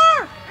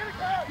Elmore.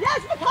 Yes,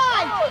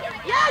 Mackay.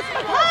 Yes,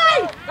 Mackay.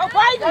 Go,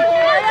 Braden.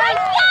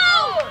 Let's go!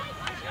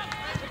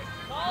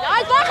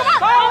 Nice, come on!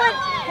 Forward.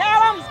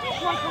 Callum.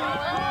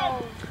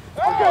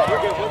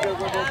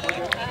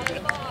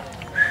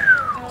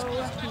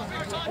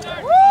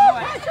 Woo!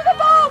 Pass to the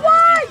ball,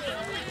 White.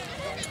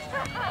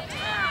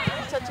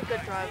 Such a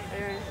good drive,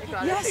 Aaron. You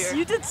got us Yes, here.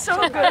 you did so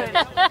good. I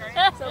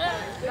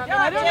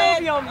don't know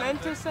if y'all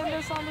meant to send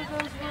us onto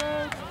those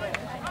roads, but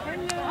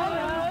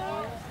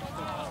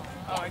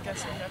oh, I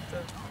guess I have to.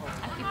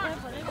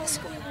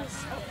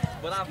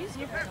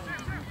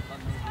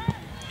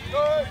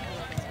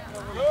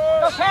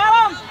 Go,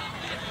 Callum.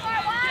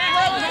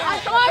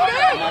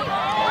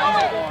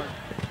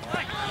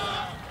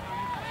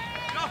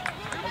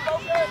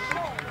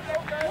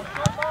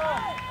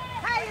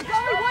 Hey, it's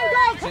only one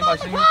goal. Come on,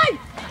 Mackay.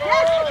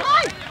 Yes,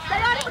 Mackay.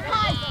 Stay on it,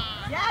 Mackay.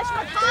 Yes,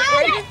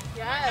 Mackay.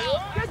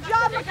 Good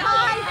job,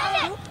 Mackay.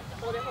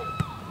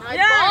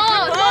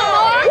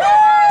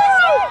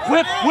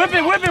 Whip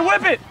it, whip it,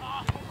 whip it!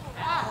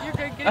 You're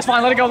good. Get That's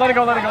fine, let it go, let it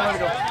go, let it go, let it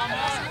go.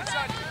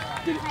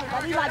 Hey,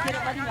 let Eli get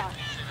it, let Eli.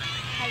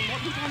 Hey, let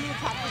me come to the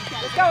top.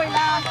 Let's go,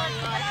 Eli.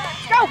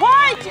 Let's go,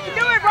 White. You can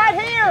do it right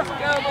here.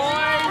 Go,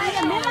 boys. Hey,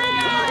 a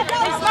minute.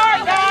 Be smart,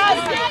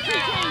 guys.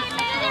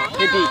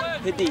 Hit deep,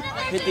 hit deep,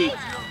 hit deep.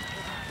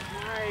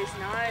 Nice,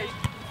 nice.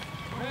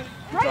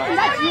 Brayden,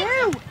 that's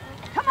you.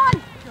 Come on.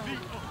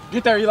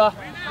 Get there, Eli.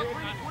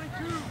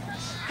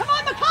 Come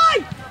on, Mackay.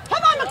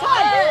 Come on,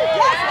 Mackay.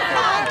 Yes,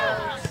 Mackay.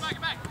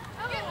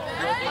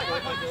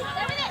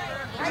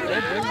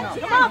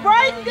 Come on,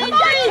 Brayden, dig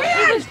deep.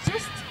 It was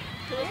just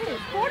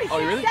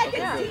 46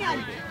 seconds,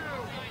 10.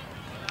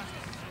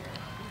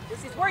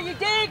 This is where you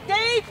dig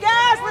deep,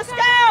 guys. Let's go.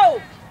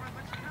 Yeah,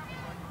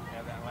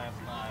 that last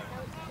five.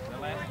 The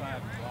last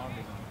five is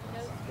longer.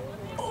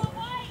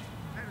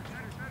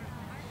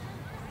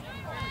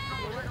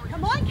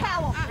 Come on,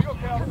 Callum.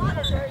 Come on.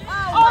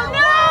 Oh,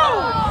 no!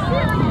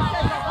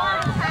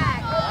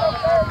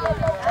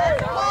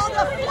 Ball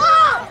to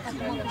flop.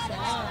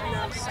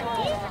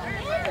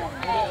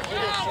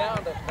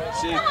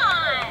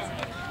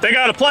 They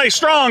got to play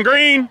strong,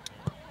 Green.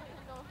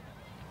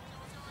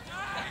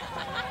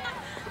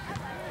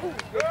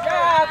 Good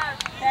job,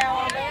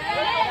 Callum.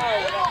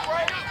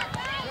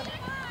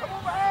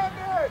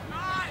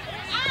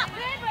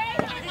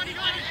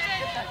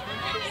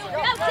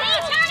 Go, T,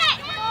 turn it!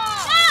 Go!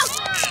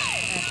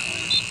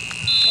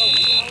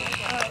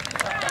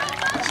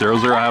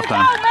 0-0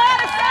 halftime. Go,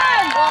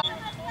 Madison!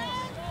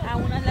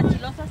 Unas las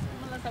chilosas,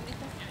 como las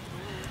sabritas.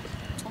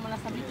 Como las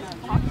sabritas.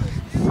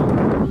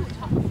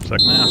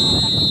 Second half.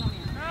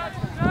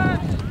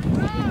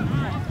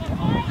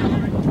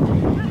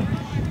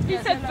 He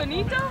said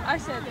finito? I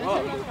said I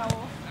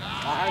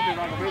had it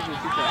on the radio.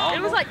 She said,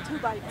 it was like 2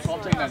 bites. I'll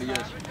take that,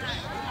 yes.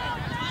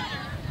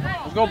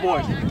 Let's go,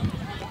 boys.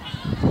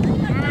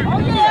 Oh,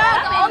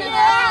 yeah! Oh,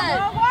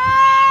 yeah! All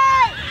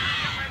right!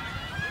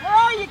 Where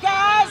are you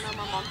guys?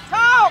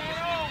 Talk!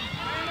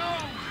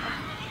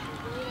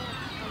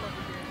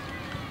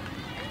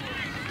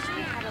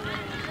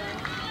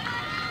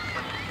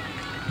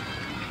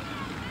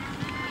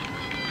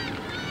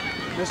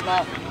 Miss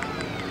Mouth.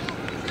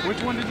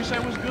 Which one did you say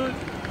was good?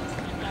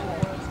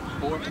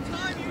 4.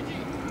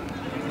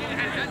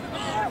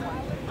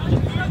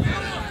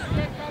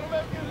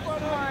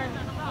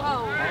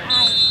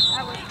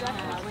 I was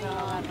definitely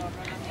not.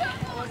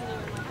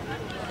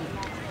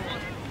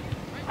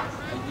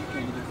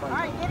 All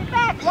right, get it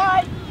back,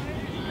 White.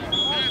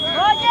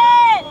 Run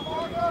it!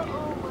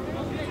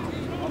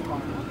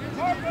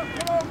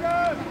 Come on,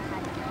 guys.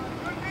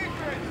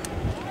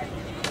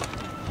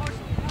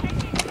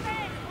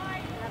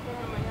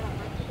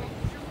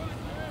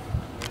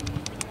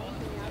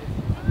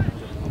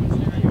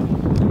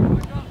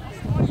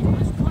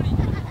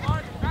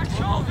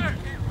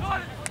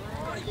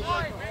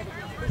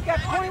 He's got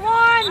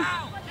 21.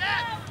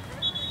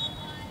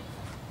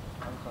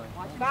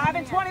 5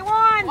 and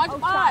 21. Watch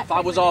 5.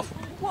 5 was off.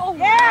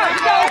 Yeah,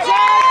 let's go,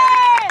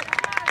 Jed!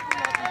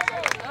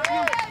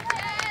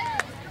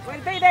 Way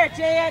to be there,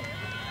 Jed.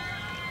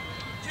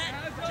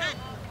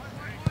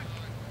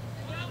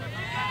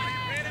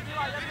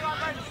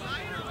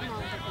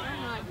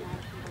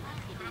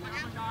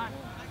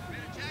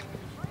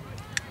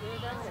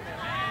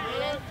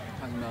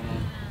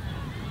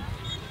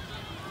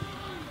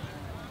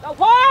 Go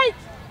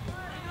White!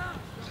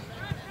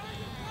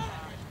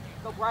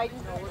 Go Brighton.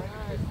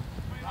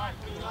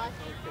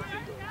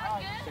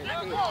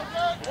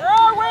 Where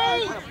are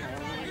we?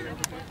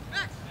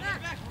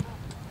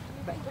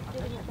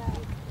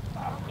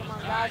 Come on,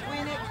 guys,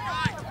 win it.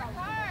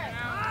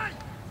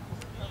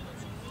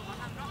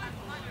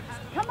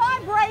 Come on,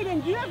 Brayden.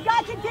 You have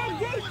got to dig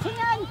deep, 10.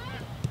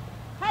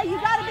 Hey, you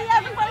got to be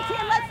everywhere,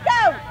 10. Let's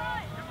go.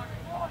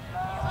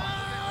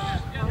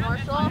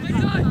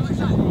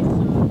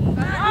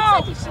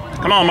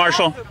 Come on,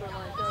 Marshall.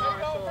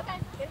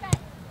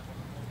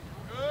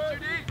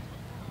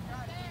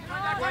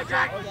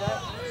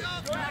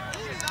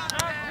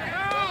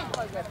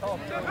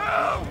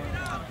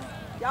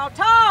 Y'all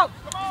talk.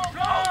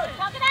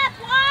 Talk it up,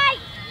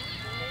 White!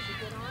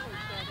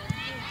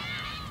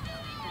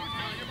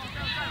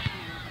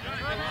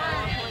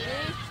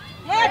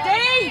 Yeah, D.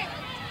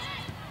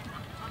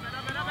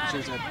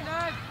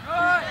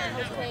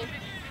 Okay.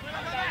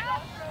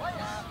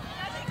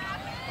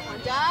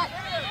 Dot.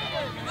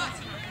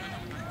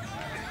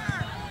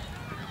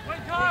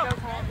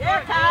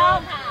 Yeah,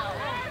 Kyle.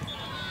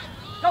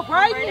 Go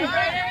Brayden.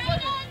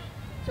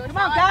 Come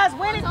on, guys,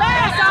 win it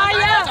back,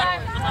 Aya.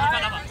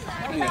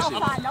 No foul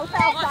sign. No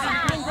foul sign.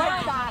 You're doing great,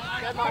 Scott.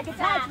 Take a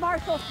touch,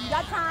 Marshall. You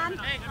got time.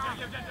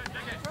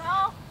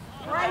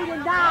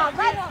 Brayden down.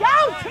 Let's go,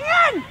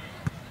 10.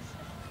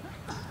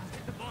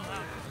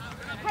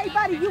 Hey,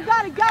 buddy, you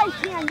got to go,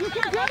 10. You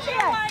can do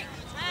this.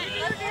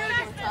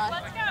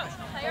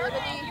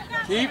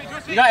 Keep.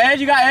 You got Ed?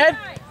 You got Ed?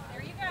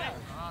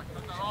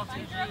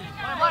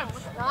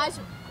 Nice.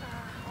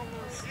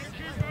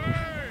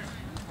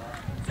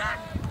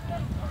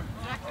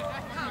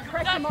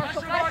 Pressure,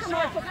 Marshall. Pressure,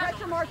 Marshall.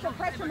 Pressure, Marshall.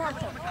 Pressure,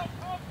 Marshall.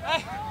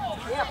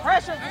 Yeah,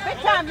 pressure. Big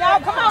time, y'all.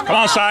 Come on. Come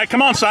on, Side.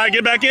 Come on, Side.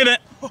 Get back in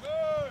it.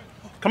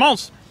 Come on.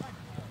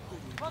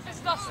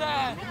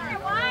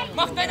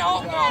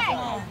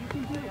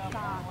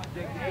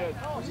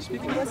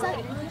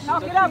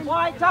 Talk it up,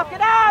 White. Talk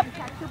it up.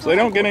 So they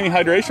don't get any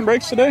hydration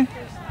breaks today,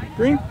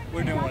 Green?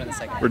 We're doing one in the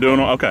second. We're doing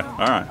one? Okay. All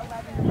right.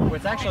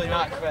 It's actually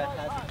not correct.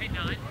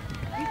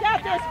 You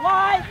got this,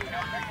 White.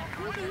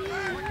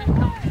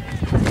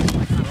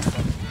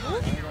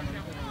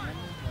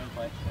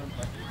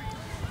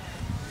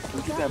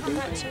 Look at that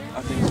booth.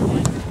 I think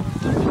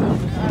it's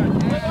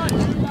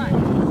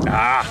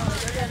Ah.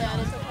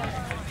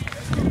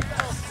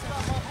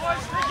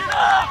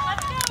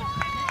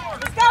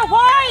 Let's go,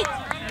 White!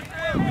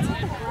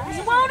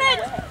 You want it?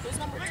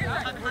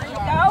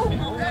 Go.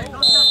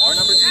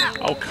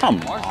 Oh,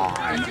 come on.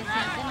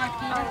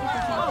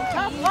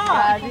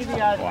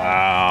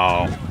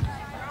 Wow.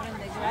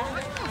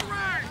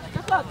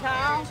 Good luck,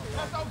 Kyle.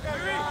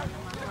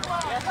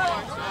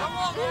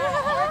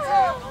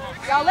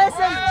 Y'all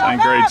listen.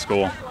 Ninth grade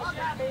school.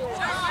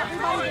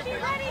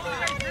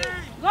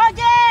 Look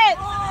it!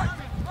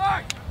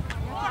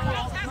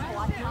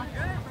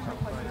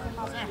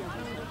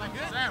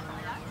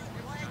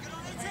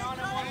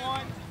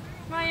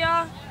 Come on,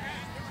 y'all.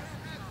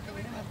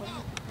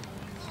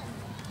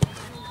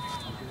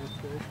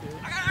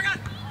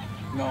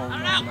 No.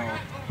 Yes!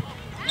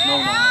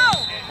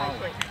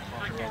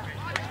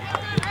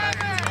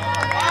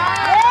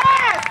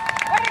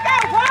 Way to go,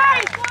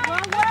 White!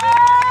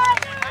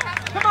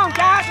 Come on,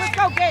 guys. Let's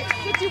go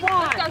get you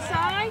one. Let's go,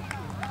 side.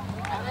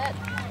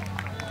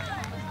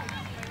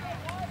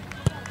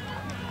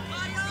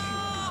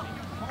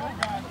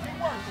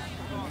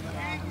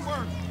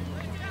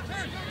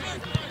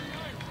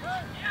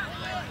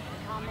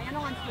 Man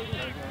on,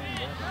 sweetie.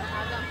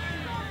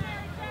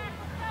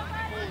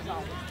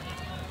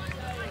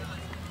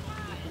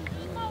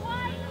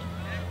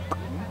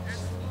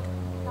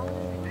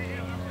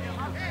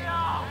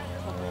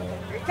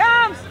 Here he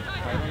comes!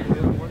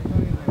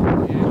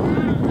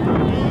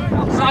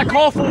 Side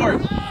call for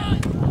it.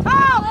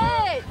 Oh!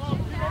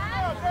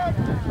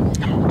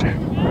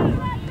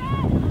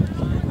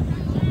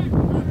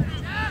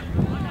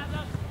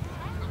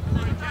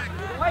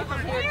 Get away from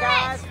here,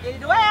 guys. Get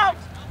it out!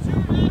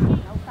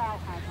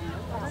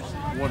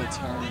 What a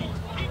turn.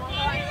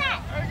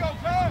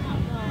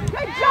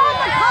 Good job,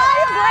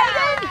 Makai and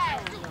Braden!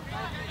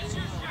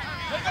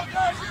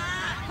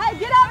 Hey,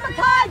 get up,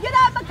 Makai! Get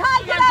up,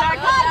 Makai! Get up, Makai!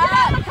 Get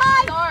up, Makai!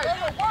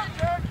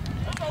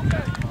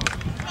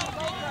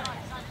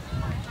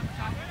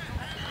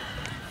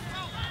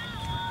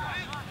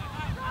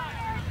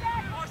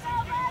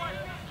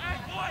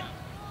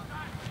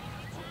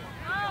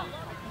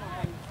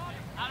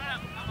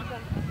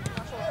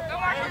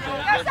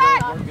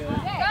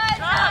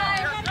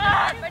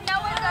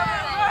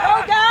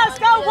 Go, guys!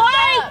 Go,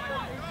 White!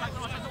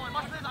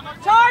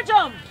 Charge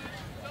them!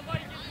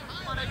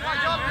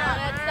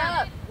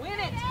 Win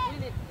it!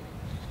 Win it!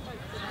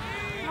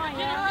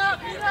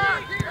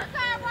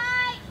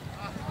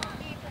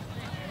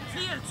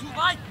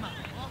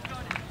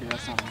 Yeah,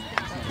 that's not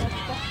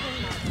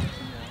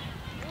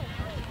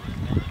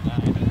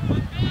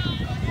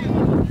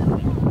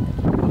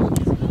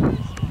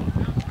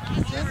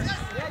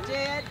Yeah,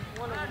 Jed.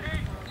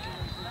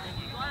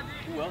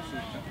 Who else is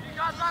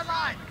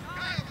that?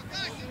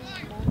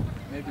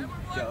 Maybe the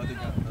other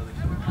guy.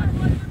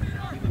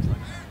 He looks like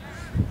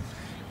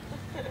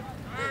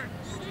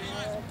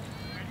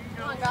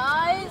Come on,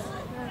 guys.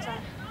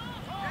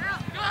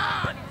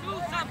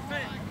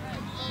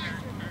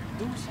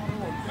 do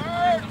something.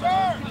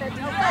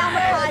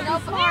 No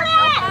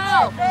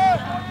foul.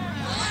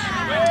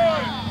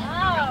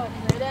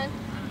 Brayden.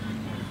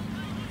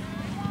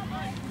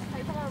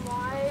 Hey, come on,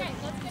 White.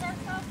 Let's get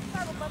ourselves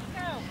settled. Let's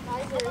go.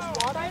 Guys, there's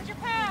water. Find your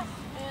path.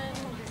 And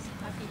And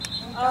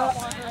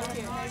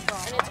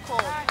it's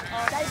cold.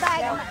 Stay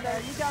back.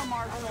 There you go,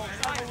 Marshall.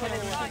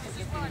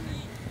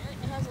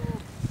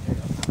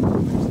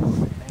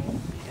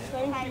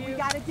 Hey, we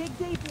got to dig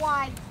deep,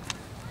 White.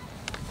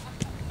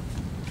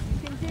 You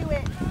can do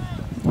it.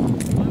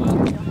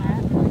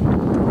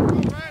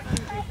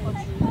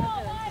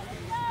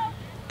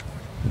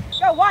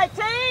 Go, White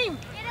team!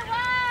 Get it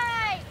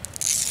right.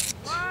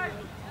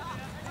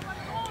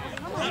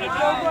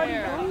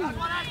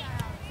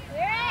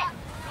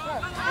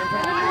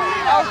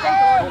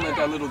 Don't let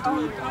that little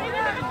dweeb.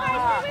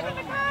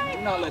 Do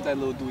not let that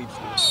little dweeb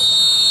score.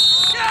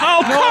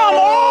 Oh, come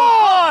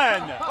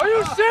on! Are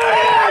you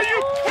serious? Are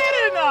you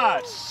kidding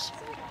us?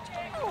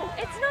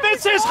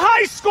 This is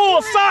high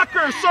school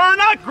soccer, sir,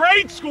 not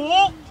grade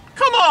school.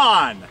 Come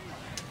on!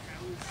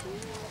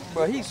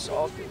 Bro, he's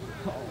soft.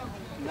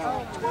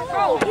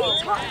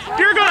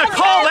 You're gonna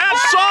call that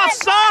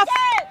soft?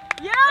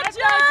 Yeah,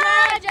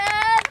 Jed!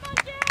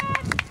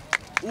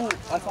 Ooh,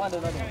 I find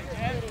another one.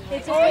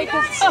 it's okay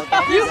because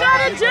You got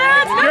it,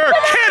 Jed! You're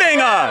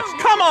kidding us!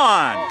 Come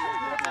on!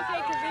 it's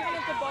okay because even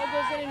if the ball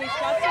goes in and he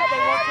stops it,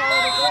 they won't call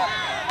it a goal.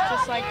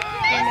 Just like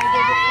when they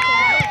did it for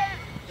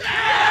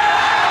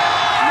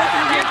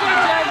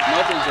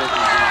Nothing's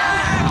open.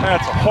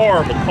 That's a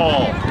horrible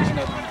call. There's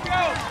nothing.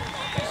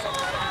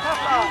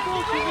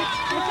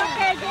 It's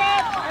okay,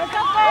 Jed. It's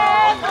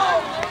okay.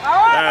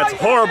 All right, That's a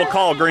horrible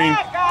call, Green.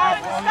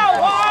 guys. Let's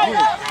go, White.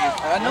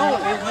 I know.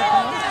 There's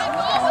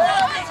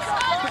nothing.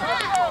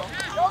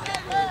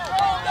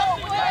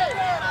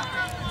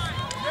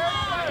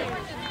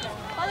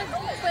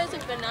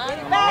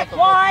 Back,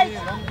 White.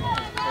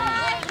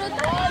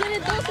 Tiene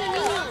 12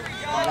 niños.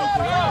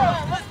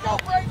 Let's go,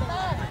 Brayden.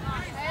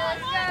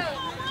 Let's go.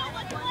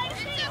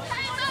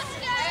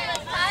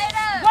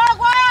 Go,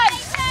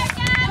 White.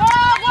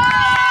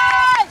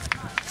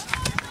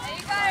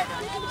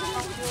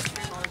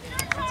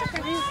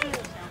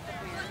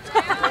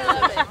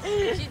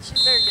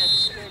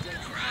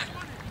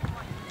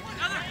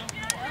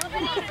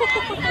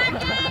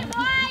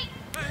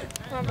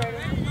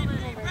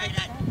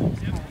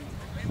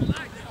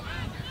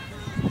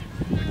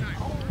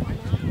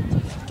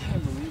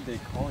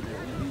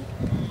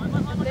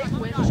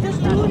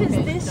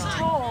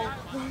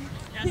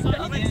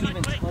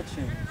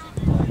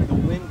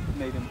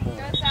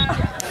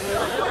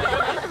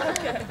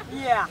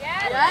 Yeah.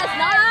 Yes,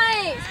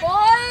 nice,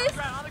 boys.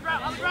 On the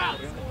ground.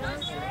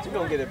 You're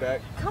gonna get it back.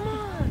 Come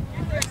on.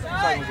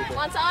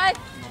 One side.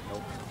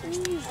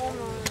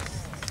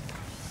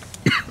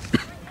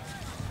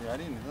 Yeah, I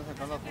didn't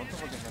sacar la foto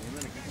porque también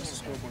me le quito su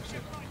scoreboard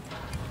set.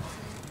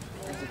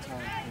 What's the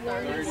time?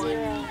 30.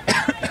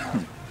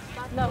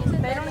 No,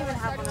 they don't even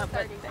have one up,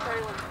 but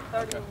 31.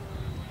 What's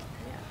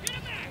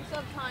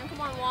up, time?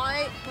 Come on,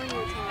 White. Let's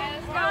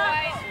go,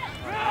 White.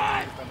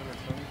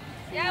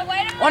 Yeah,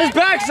 wait a On his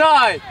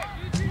backside! minute.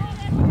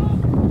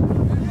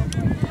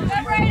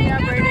 Brady. Yeah,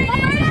 Brady.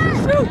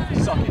 Shoot!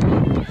 Suck it.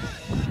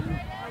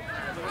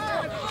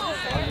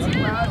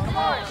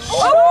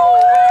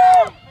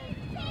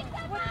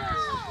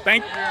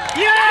 Thank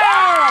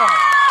Yeah!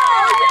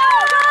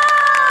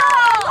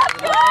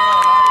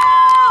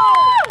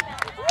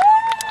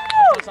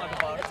 It's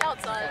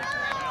outside.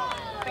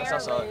 That's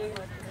outside.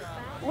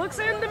 Looks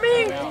into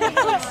me.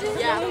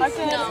 Yeah, no.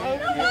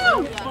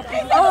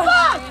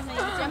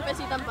 Siempre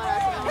sí tan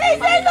paradas. He's in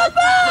the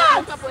box!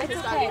 Nunca puedes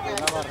estar libre.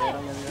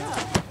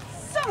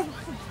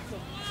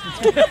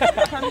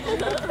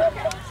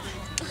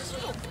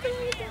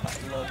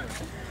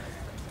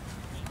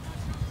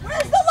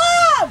 Where's the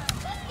love?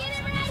 Let's get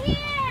it right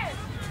here.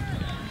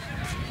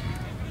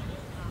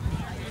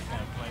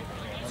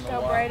 Let's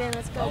go, Brayden.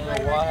 Let's go, I don't know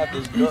Brayden. why I have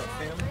this gut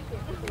feeling,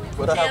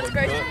 but I have That's a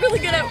great. gut. You're really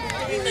good at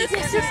doing this. I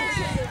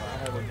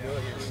have a gut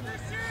feeling.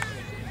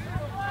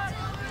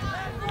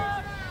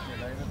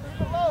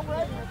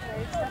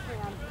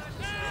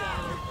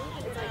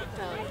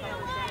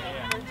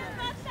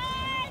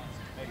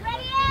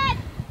 Ready, Ed?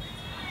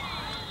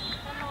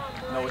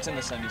 No, it's in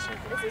the semicircle.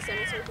 It's a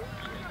semicircle.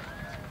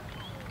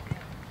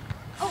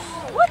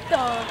 What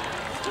the?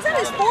 Is that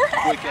his forehead?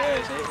 Quick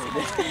ass,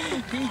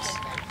 hey. Peace.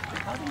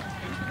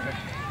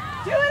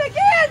 Do it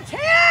again,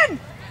 10!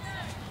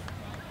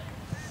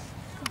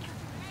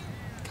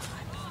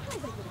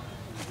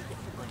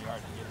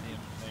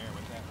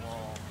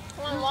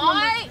 Come on,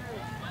 White.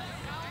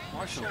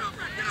 Marshall.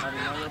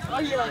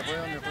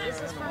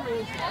 This is for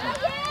me.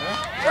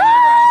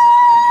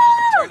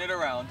 Turn it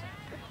around.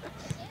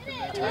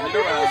 Turn it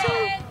around.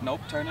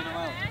 Nope, turn it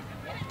around.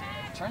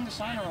 Turn the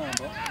sign around,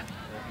 bro.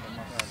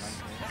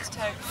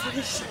 Hashtag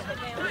free Sean.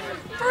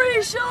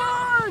 Free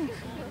Sean!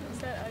 Is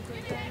that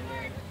ugly?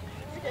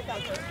 I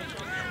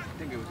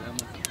think it was Emma.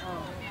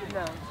 Oh,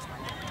 no.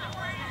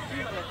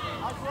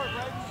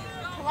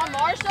 Come on,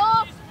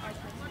 Marshall.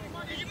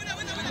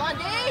 Come on,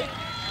 D.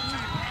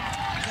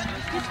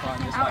 It's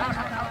fine, it's fine.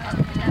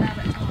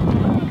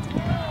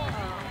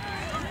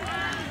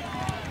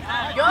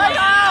 Good.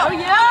 Oh,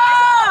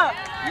 yeah!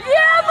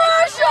 Yeah,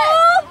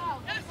 Marshall!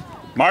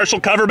 Marshall,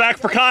 cover back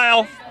for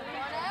Kyle.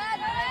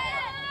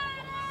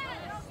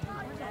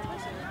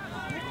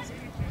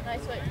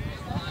 Nice way.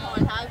 Come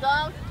on, hands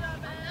up.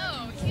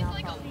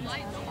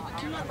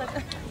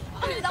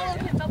 That little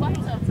kid fell by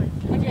himself.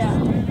 Yeah.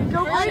 Go,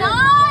 Good Brayden!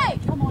 night.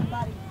 Come on,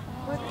 buddy.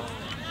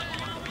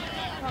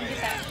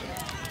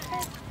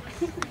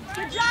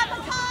 Good job,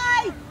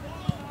 Makai!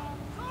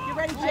 You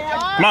ready, Jim?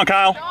 Come on,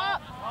 Kyle.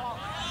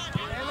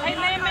 Hey,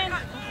 Layman.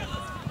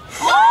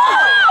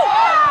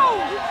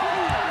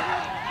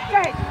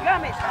 Okay,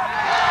 gummies.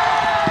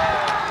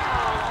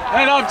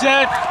 Head up,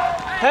 Jed.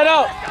 Head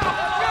up.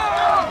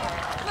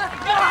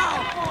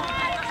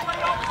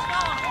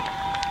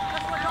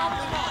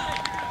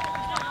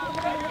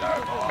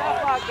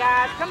 Step up,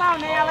 guys. Come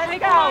on now, let's go.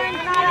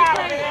 We're not out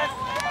of this.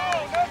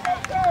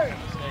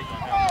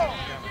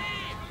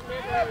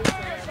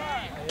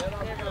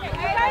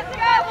 Let's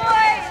go,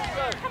 boys.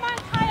 Come on,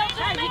 Kyle.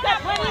 Hey, you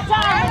got plenty of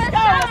time. Let's go.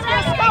 Let's get a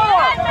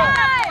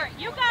score.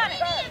 You got it.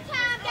 Plenty of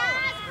time,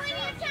 guys.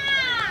 Plenty of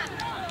time.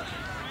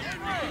 You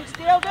can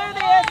still do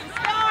this. Let's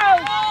go.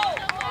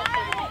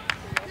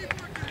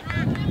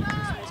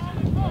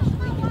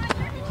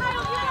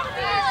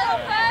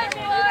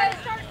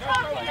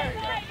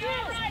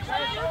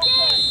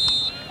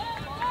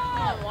 Come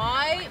on,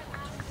 White.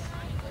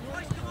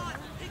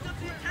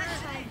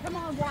 Come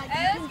on, White.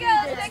 Hey, let's go.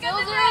 Let's Still go.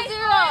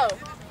 0-0.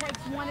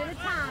 Takes one at a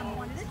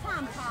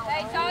time, Kyle.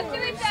 Hey, talk to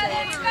each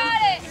other. You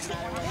got it.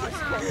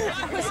 I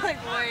was like,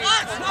 wait, I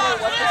don't know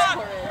what the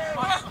score is.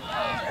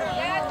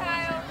 Yeah,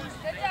 Kyle.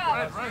 Good job.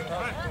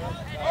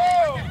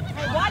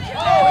 Hey, watch it.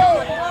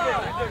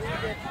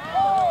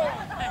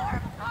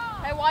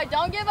 Hey, White,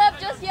 don't give up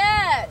just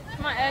yet.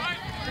 Come on, Ed.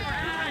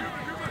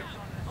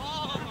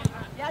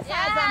 Yes, Yeah,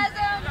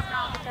 Adam.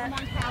 Come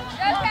on, Kyle. Go,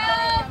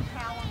 Callum.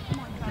 Come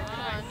on.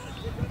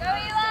 Go,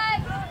 Eli.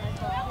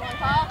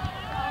 Paul.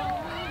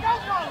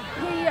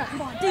 Yeah,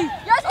 come on, D.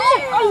 Yes, D.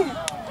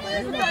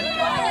 Where's the ball?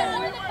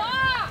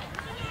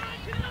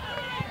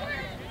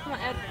 Come on,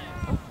 Ed.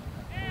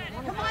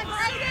 Come on,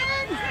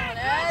 Brayden. Come on,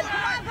 Ed.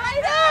 Come on,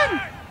 Brayden.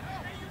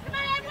 Come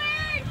on,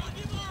 Edward.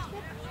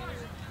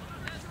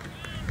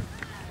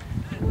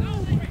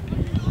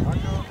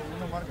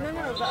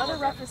 No, the other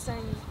ref is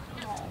saying.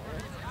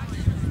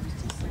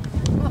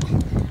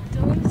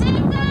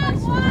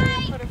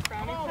 Put a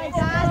crown in Hey, place.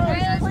 guys. Hey,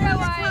 let's go,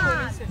 White.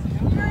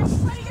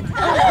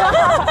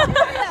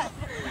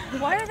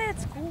 Why are they at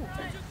school?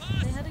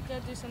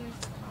 to do something.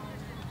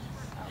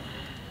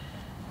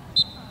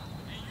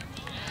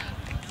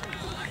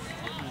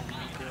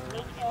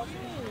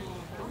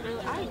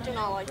 I do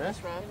not like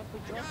this ref.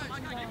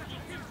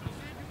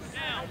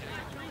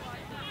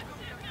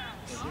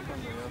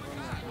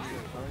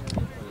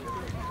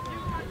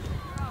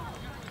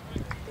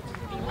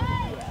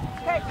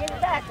 Okay, get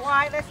it back,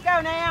 White. Let's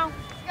go now.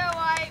 Let's go,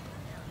 White.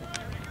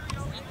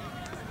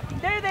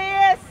 Do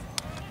this.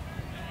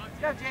 Let's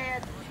go,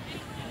 Jed.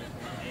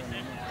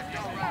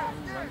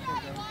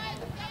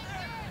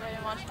 Ready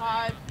to watch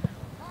 5.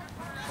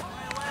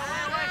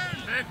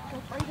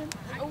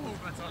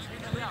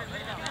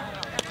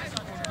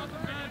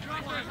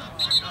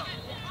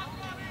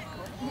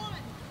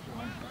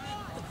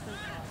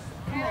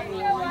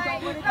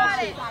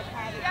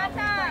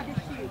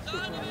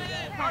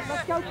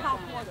 Let's go,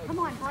 Cowboys. Come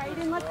on,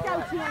 Braden. Let's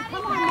go, Tim.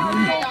 Come on,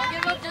 Don't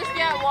give up just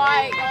yet,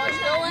 White. Y'all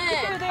still Do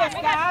in. this,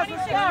 guys.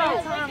 Let's go.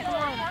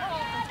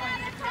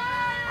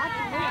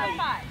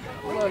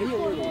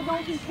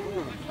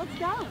 Let's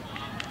go.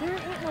 There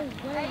ain't no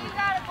way. You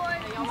got it,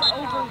 boys. He's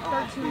over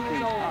 13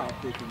 years old.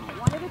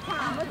 One at a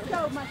time. Let's go,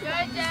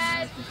 Mustang. Good,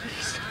 Dad.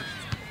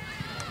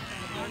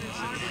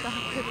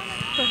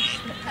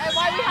 Hey,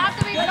 White, we have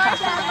to be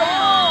first to the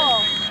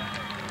ball.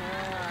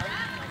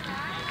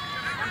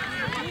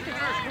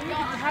 We need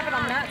to have it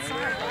on that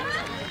side.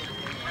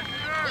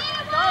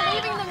 Start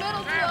leaving the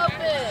middle too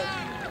open.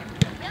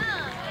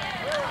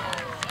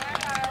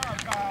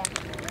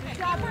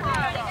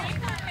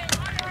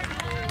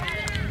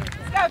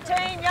 Let's go,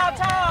 team. Y'all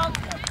talk.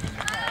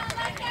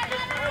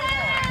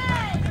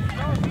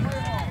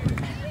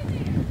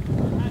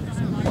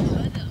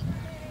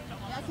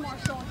 That's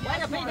Marshall. Way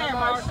to be there,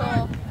 Marshall.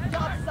 Top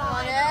Come on,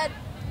 side. Ed.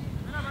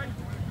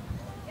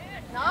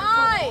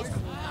 Nice.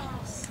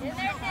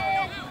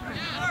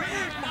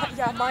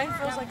 Yeah, mine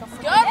feels like a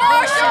Good,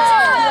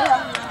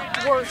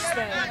 Marshall. Worse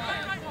than.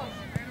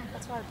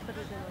 That's why I put it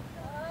in.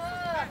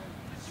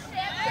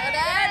 Good,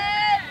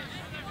 Ed.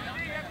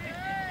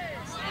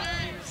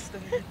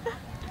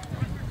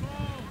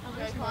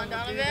 Okay, come on,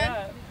 Donovan.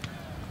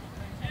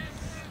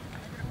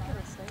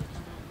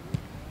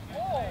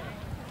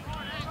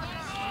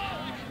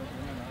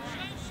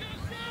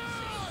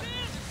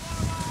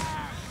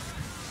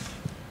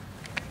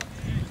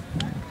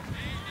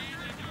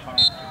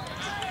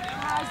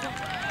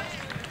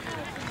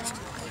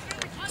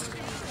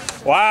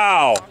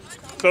 Wow.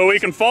 So we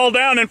can fall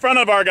down in front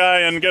of our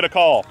guy and get a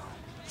call.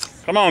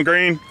 Come on,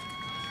 Green.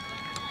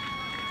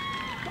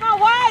 Come on,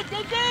 White.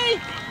 DD.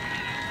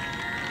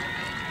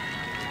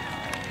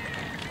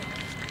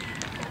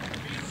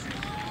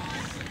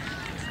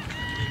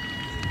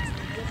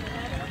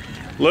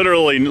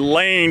 Literally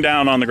laying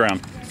down on the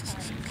ground.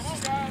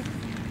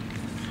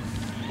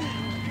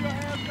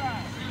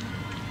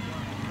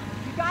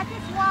 You got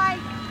this,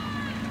 White.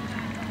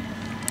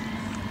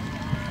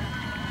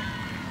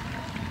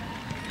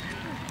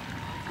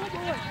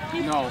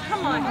 No.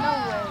 Come on, no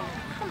way.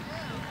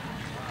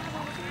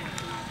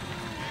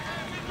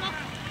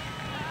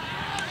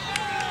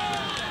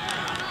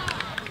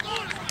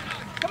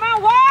 Come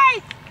on,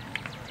 White.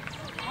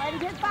 Way to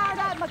get fired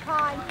up,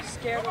 Makai.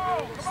 Scared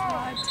of the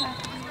slide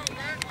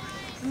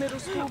tackle. Middle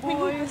school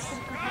boys.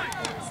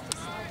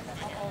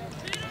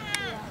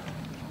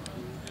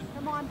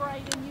 Come on,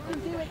 Braden. You can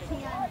do it,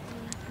 10.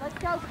 Let's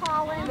go,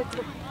 Colin.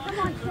 Come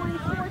on,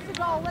 24 to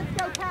go. Let's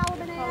go,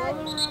 Calvin and Ed.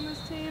 All around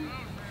this team.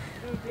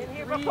 Been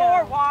here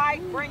before,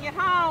 White. Bring it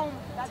home.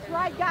 That's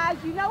right, guys.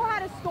 You know how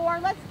to score.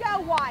 Let's go,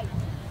 White.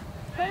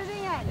 Put it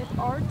in. If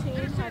our team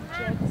had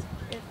Jets,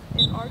 if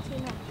our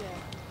team had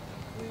Jets,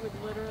 we would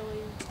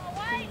literally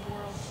be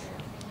world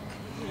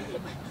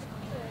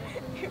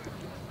champions.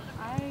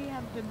 I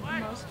have the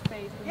most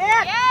faith in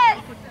Yeah.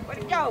 Yes. Way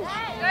to go.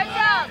 Good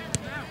job.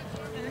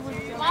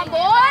 Come on,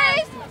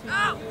 boys.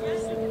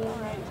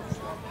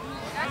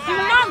 Do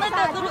not let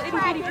that little itty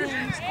bitty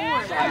green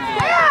score.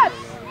 Yes!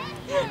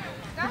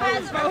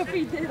 That's what if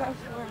he did, I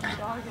swear I'm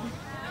dogging.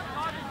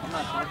 I'm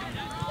not talking.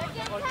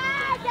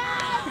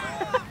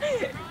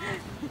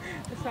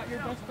 It's not your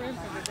best friend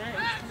for the day.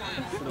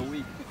 For the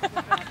week.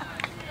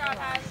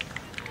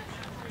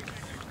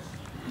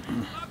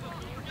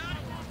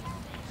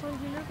 So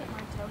you know that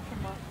my toe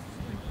came off.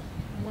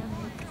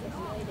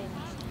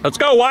 Let's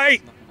go,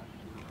 White.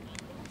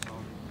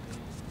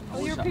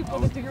 Oh, your people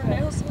to do your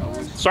nails.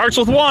 Starts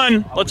with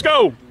 1. Let's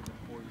go.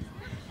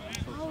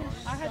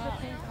 I had to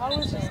think. I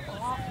was just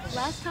off.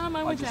 Last time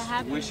I I went to just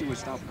Happy. wish he would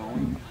stop going.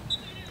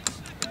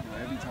 You know,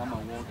 every time I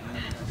walk in,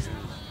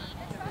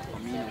 I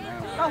mean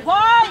around. Go,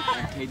 White.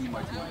 And Katie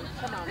might be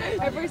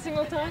Every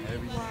single time?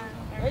 every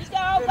Let's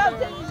go. Go,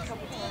 team.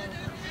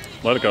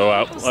 Let it go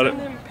out. Let it.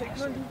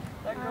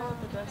 That girl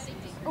with the best.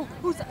 Oh,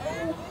 who's that?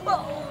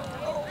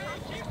 Oh.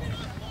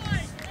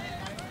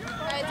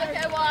 Hey, it's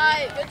okay,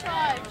 White. Good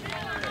try.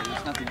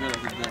 It's not the good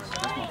at this.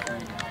 That's my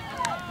friend.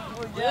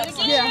 Do it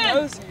again. Yeah, he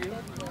knows you.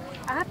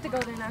 I have to go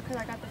there now because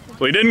I got the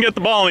 50. We didn't get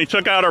the ball and he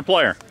took out our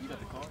player. You got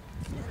the car?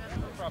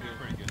 Probably a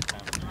pretty good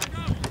time.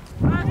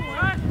 I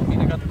mean,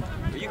 I got the car.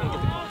 But you can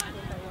get the car.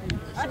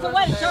 That's That's a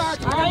wet charge,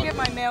 I don't right? get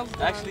my nails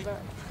done. Actually,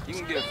 you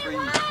can get a free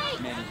mani.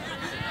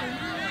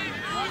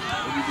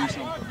 If you do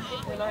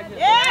something.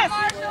 Yes!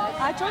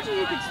 I told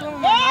you could swim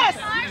in my Yes!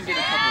 You can get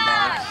a couple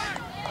dollars.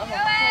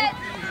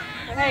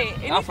 Hey,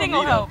 Not for anything me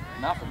will help.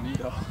 though. Not for me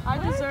though. I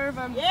deserve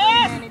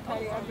Yes! mani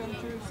petty. I've been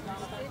through some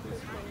stuff.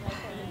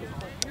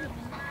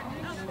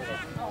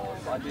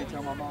 If I did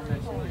tell my mom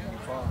that shit, you'd be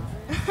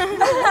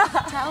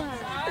fine. Tell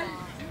her.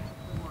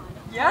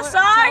 Yes,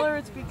 Tell I. her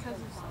it's because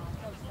of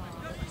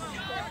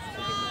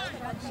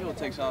She'll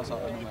take shots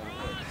out no matter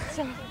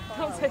what.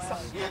 Don't say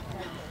something.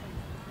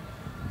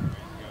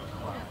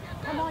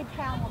 Come on,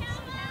 Callum.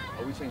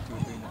 Oh, we changed to a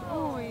 3 now.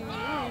 Oh,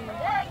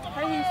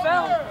 hey, he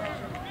fell.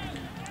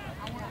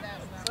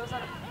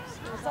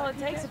 That's all it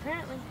takes,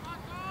 apparently.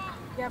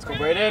 Yeah, Let's go,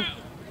 Brayden.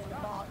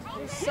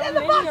 there's so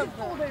many of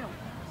them.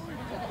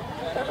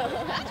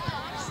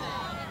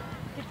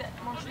 Get that,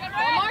 Marshall.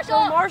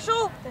 Marshall!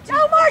 Marshall!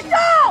 Go,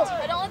 Marshall!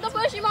 Hey, don't let the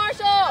bushy,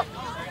 Marshall!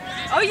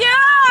 Oh,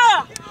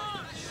 yeah!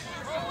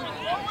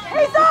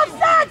 He's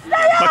offside! Stay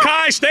up!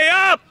 Mackay, stay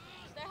up!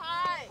 Stay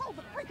high! Hold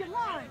the freaking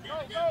line.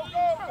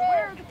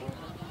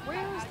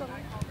 Where's the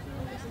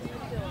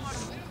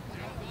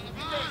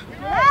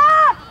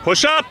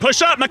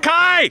Push up,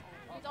 Mackay!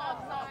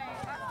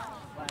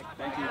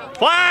 Thank you.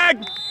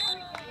 Flag!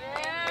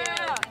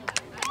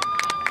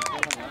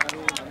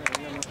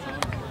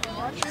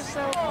 Watch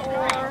yourself,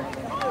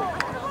 or...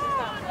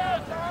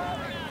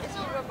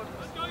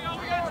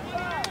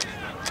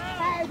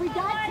 Hey, we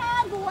got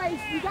time, boys.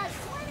 We got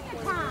plenty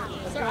of time.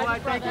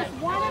 Just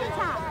one at a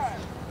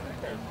time.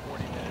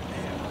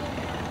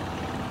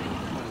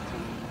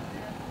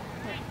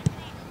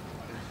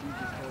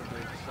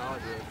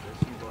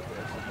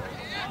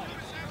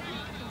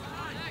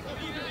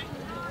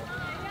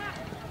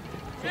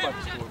 We're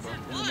about to score, bro, in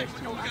the next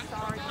 2 weeks.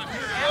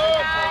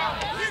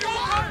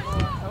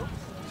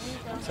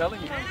 I'm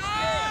telling you.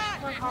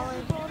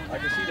 I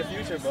can see the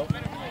future, bro.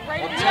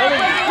 I'm telling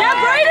you. Yeah,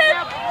 Brayden!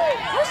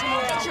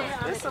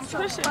 There's some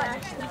pushing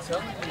action. I'm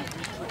telling you.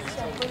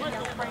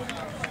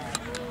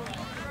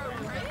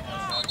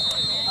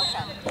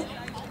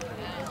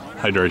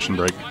 Hydration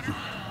break.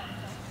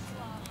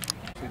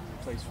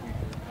 Play sweet.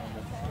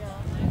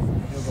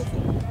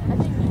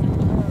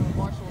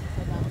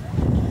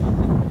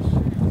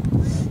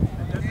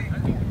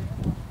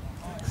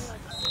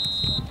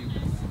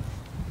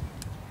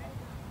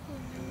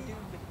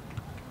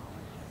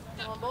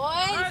 Come on,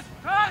 boys!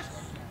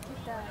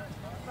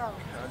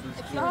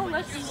 No,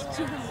 let's just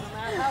do them.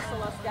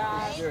 Hustle us,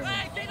 guys.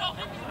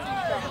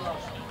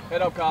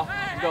 Head up, Kyle.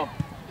 Let's go.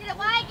 Get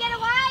away, get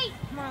away!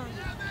 Come on.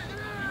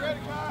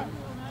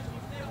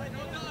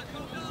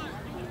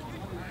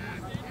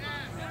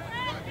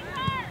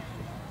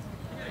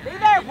 Be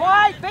there,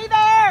 White! Be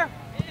there!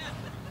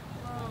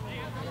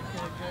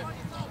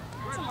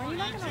 Listen, are you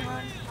not going to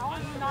run? How are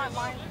you not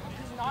mine?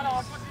 He's not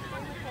off with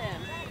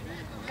him.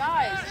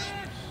 Guys.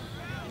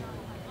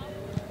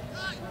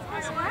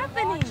 What's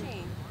happening?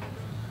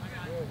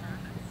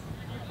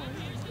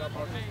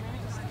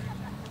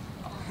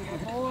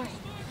 Boy.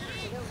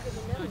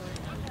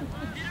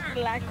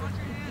 Black.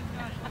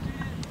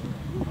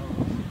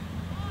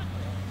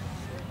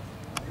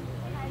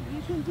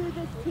 You can do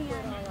this, Tim.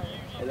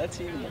 Hey, that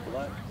team in the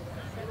black.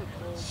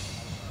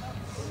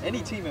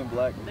 Any team in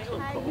black is so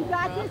Hey, you cold.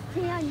 got this,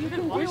 Tim. You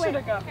can We do should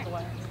it. have got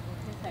black.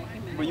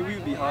 But we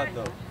would be hot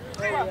though.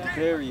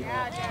 Very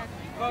hot.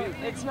 But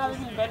it's not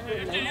even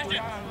better than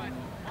naked.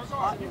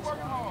 Hotness.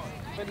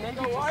 But naked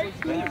just looks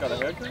Then you got a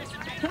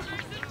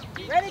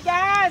haircut? Ready,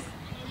 guys?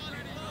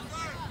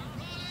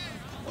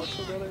 What's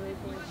the other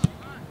haircut?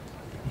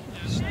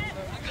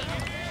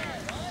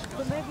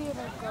 But maybe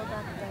it'll go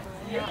back better.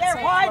 Be there,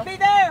 White! Be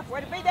there!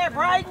 Way to be there,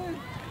 Brayden!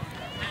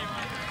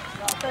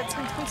 That's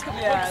going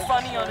to look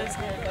funny on his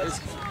head. It's,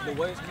 the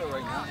way it's cut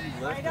right now,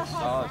 he left the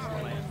sides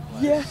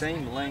Yeah.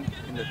 same length,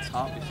 and the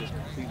top is just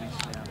completely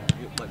snapped.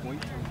 Like when you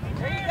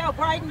There you go,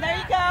 Brayden. There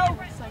you go.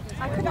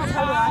 I could not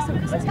tell the last time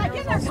because Let's get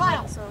in there,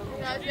 Kyle. so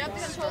Guys, you have to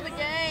control the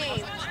game.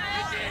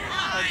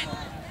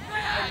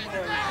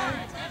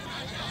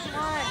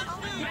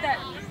 get that.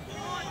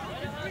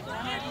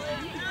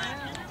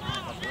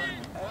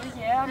 Oh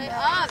yeah, Hey, man.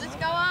 up, let's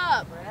go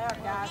up. Spread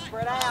out, guys.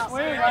 Spread out.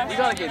 we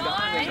gotta get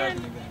Donovan back in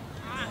the game.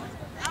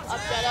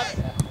 Upset up.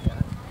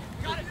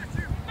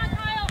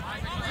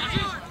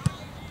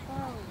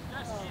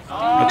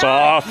 It's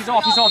off.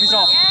 He's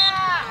off. Yeah!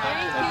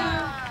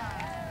 Thank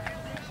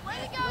Way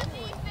to go,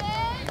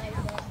 defense!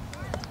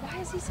 Why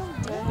is he so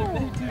dead?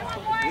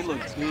 They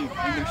look big.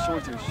 And their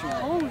shorts are short.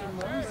 Holy moly.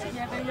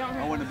 Yeah, they don't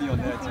I want to be on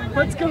that team.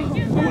 Let's go. I want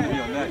to be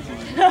on that team.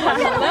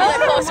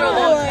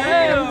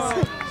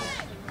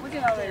 Look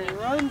at how they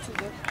run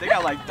today. They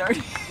got like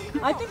 30.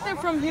 I think they're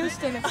from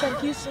Houston. It said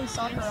Houston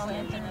soccer on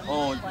it.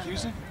 Oh,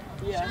 Houston?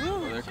 Yeah.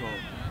 Oh, they're cool.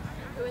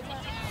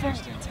 From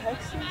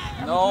Texas?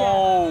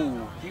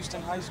 No,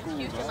 Houston High School.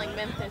 Houston, Bro. like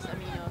Memphis,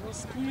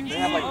 I mean, They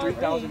have like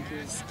 3,000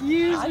 kids.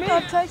 Excuse me. I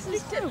thought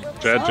Texas too.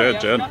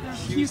 Jed.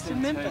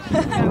 Houston, Memphis.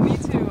 Yeah, me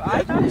too.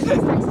 I thought it was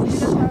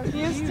Texas.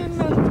 Houston,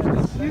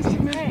 Memphis.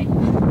 Houston,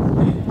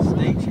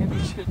 Memphis. state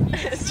championship.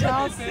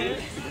 Chelsea.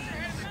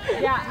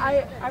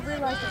 Yeah, I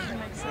realized it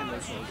makes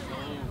sense.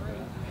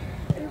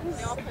 It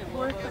was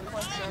worth the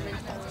question.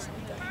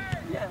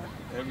 Yeah.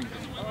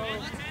 Everything.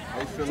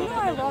 Do you know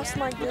I lost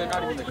my good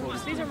old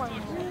hoops? These are my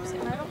hoops,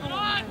 and I don't know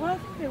what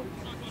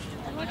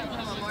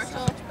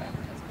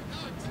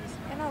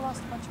and I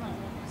lost a bunch of my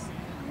hoops.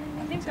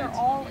 I think they're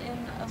all in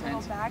a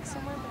little bag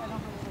somewhere, but I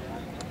don't know where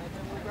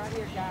they are. Right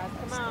here, guys.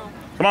 Come on.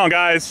 Come on,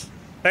 guys.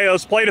 Hey,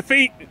 let's play to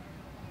feet.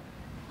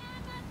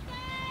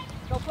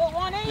 Go put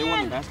one in. They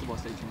won the basketball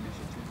state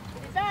championship too.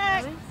 Get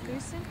back.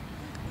 Goosey?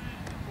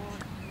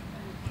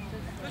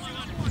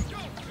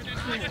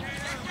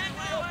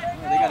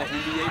 They got an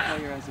NBA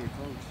player as their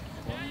coach.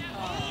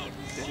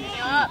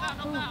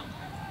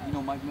 You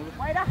know Mike Miller?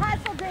 Way to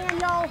hustle,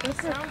 Daniel.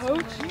 That's their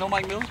coach? You know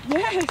Mike Miller?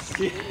 Yes.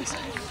 Yes.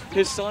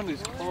 His son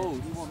is cold.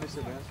 He won't miss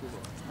a basketball.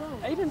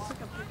 Aiden took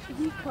a picture.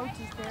 He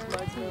coaches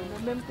their team, the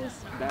Memphis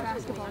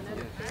basketball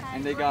team. Yeah.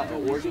 And they got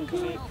an Oregon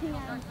commit.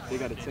 They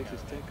got a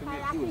Texas Tech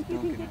commit. He was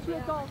dunking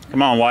it.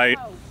 Come on, White.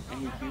 And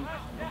he cute.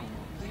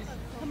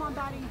 Come on,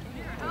 buddy.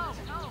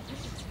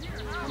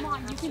 Come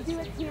on, you can do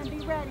it, Tim.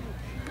 Be ready.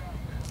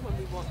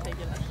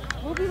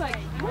 We'll be like,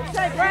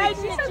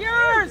 Brayden, it's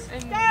yours.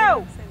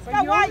 Go.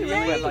 Go, White.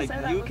 But like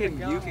you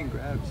can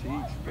grab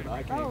cheeks, but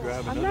I can't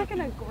grab another. I'm not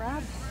gonna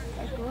grab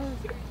a girl.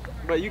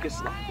 But you can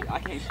slap it. I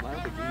can't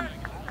slap it, dude.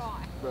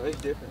 Bro, it's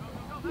different.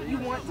 You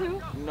want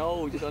to?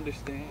 No, just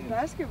understand.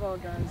 Basketball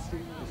guys do.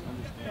 Just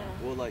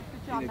understand. Well, like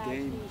in a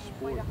game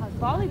sport.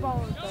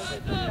 Volleyball does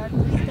it.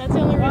 That's the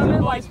only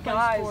reason Like boys play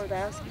guys. sport.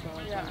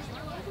 Basketball. Yeah.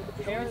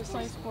 Parents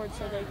play sports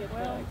so they get the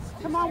legs.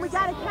 Come on, we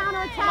got a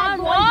counterattack, Come on,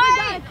 boys. We White.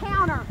 got a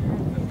counter.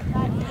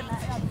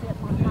 That's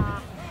it, my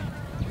guy.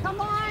 Come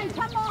on,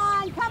 come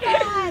on, come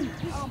on.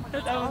 Oh, my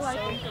God. That was so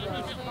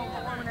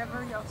good. Whenever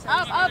y'all say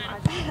Up, up.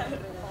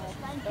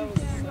 Thank you,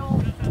 Daniel.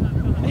 Come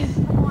on,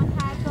 Hazel.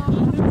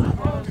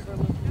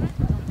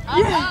 Up,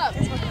 up.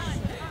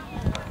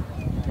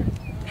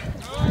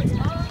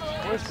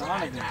 Where's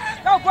Donovan?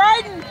 Go,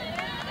 Brayden.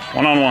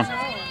 One-on-one.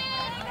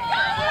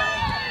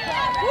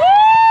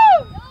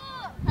 Woo!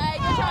 Hey,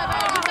 good job,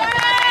 Brayden.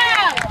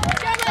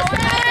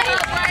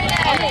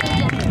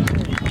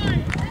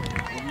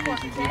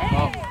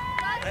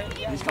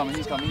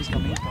 He's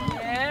coming.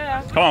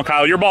 Yeah. Come on,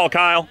 Kyle. Your ball,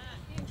 Kyle.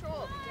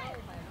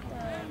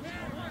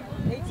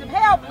 Need some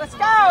help. Let's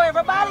go.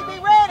 Everybody be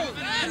ready.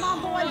 Come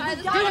on, boys.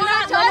 We got Do it.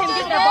 not Let him touch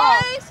get it, that ball.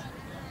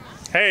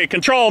 boys. Hey,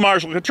 control,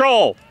 Marshall.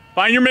 Control.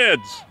 Find your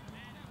mids.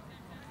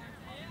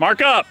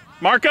 Mark up.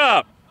 Mark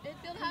up.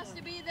 Midfield has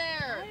to be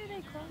there.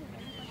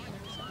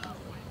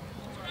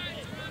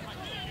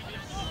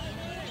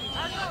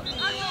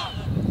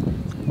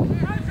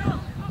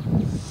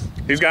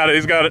 He's got it.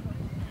 He's got it.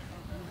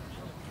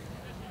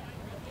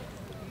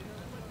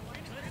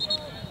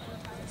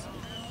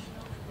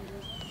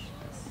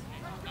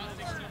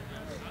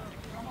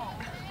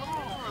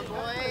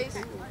 Boys.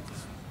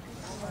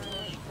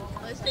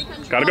 Let's take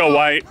control. Gotta go,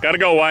 White. Gotta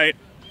go, White.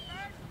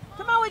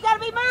 Come on, we got to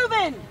be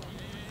moving.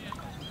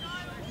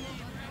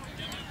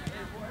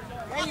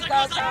 There you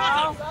go,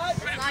 Kyle. Not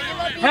give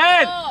up your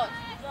Head. ball.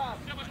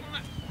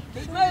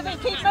 Keep moving,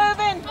 keep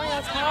moving.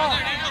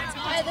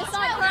 Hey, this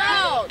not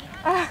crowd.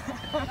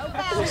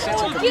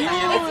 If you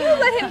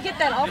let him get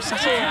that off the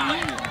chair.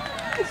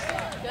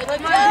 Good Come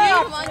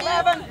job. on, Come on,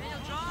 11.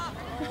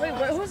 Wait,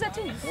 who's that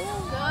team? Good.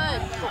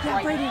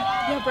 Yeah, Brady.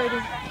 Yeah, Brady.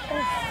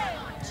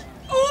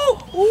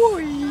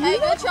 Hey,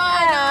 good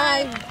try,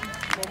 9. All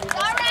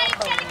right, it's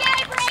gonna get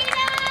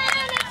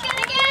Brayden. It's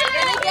gonna get. You're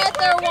gonna get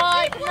there,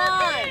 White. Come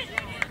on.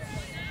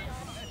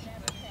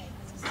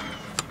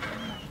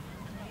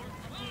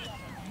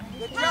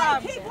 Good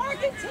job. Keep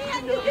working,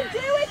 10. You can do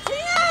it,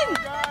 10.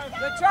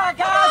 Good try, Come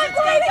guys. on, It's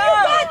Brady, gonna you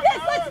go. got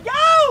this. Let's go.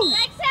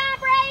 Next time,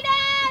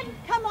 Brayden.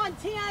 Come on,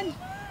 10.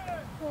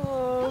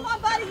 Come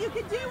on, buddy, you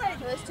can do it.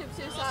 Let's step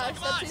two side.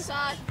 Step two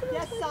side.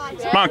 Yes, side.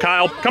 Come on,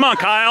 Kyle. Come on,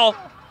 Kyle.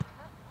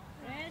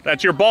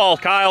 That's your ball,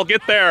 Kyle.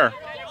 Get there.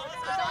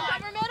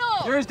 Cover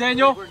middle. Yours,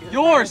 Daniel.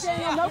 Yours.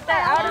 No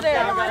foul. Out of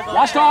there.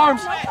 Watch the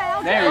arms.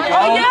 There we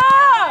go.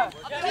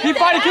 Keep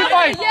fighting. Keep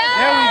fighting.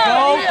 There we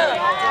go.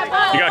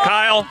 You got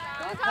Kyle.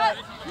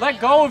 Let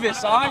go of it,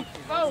 son.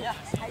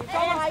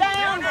 Hands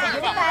down. No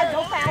foul,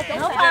 no foul,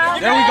 no foul.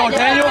 There we go,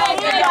 Daniel.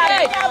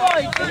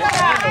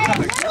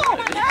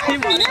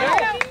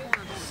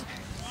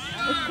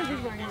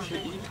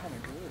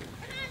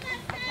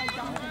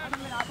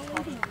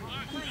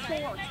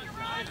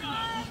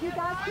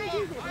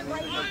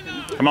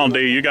 Come on, D.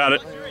 You got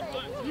it.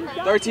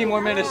 13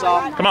 more minutes,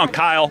 son. Come on,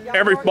 Kyle.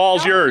 Every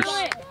ball's yours.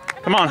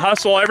 Come on,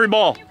 hustle every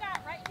ball.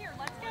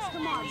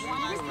 Come on,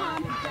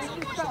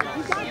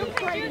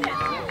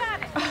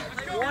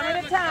 one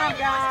at a time,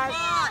 guys.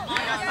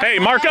 Hey,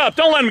 mark up.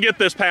 Don't let him get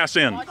this pass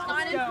in. 9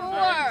 and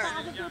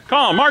 4. Come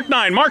on, mark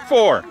 9, mark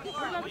 4.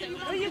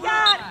 Who you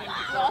got?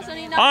 You also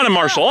need On him,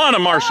 Marshall. On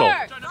him, Marshall.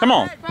 Come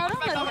on. Bro,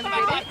 don't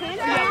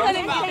let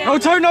him get it. No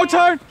turn, no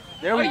turn.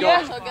 There we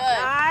go. So good.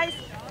 Nice.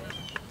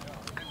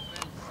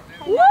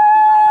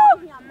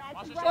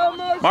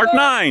 Mark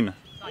 9.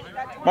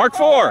 Mark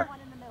 4.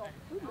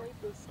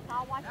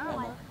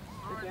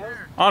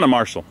 On to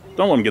Marshall.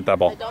 Don't let him get that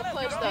ball. Don't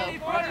push though.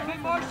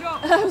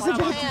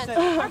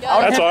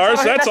 That's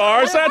ours. That's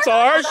ours. That's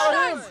ours.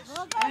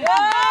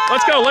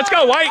 Let's go,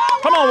 White.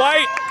 Come on,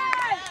 White.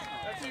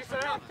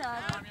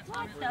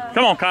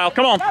 Come on, Kyle.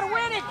 Come on. Gotta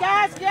win it,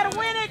 guys. Gotta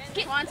win it.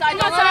 Get on side.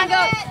 Go on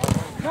go.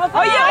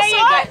 Oh,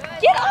 yeah,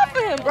 Get off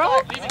of him,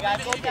 bro.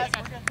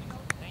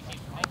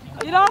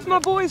 Get off my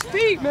boy's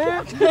feet,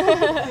 man. He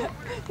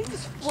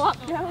just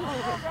flopped down.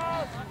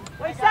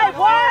 We say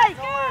White.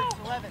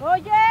 Oh,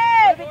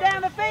 yeah. Get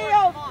down the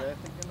field.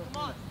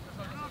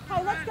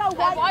 Hey, let's go,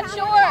 White. Watch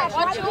short.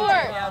 Watch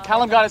short.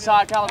 Callum got his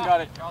side. Callum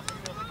got it.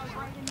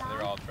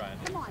 They're all trying.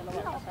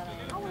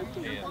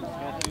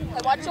 Hey,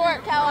 watch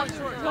short, Callum.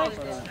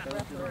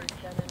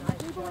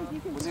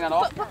 Was he not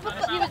off?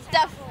 He was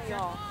definitely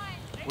off.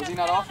 Was he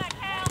not off?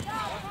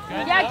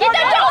 Yeah, get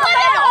that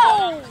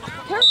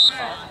goal.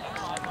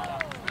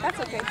 That's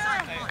okay.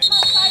 He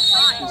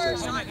said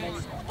something.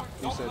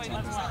 He said something.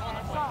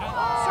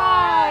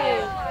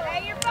 Side.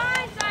 Hey, you're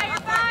fine, Sai.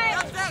 You're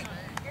fine.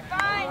 You're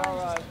fine.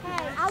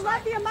 Hey, I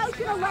love the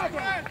emotional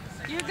 11.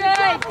 You're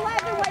good.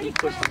 11, way to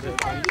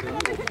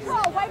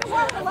control. Way to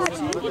work,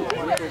 11. You can do it.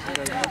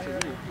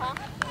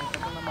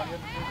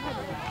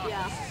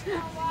 Yeah.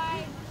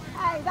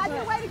 Hey, that's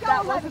the way to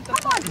go, 11.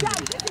 Come on, Jack.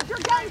 This is your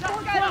game,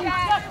 14. I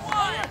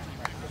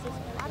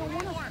don't want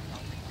to.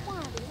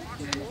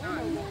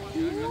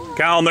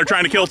 Callum, they're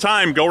trying to kill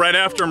time. Go right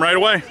after him right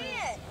away.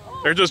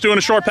 They're just doing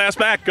a short pass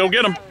back. Go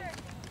get him.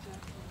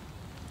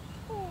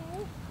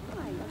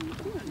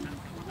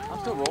 I'm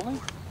still rolling?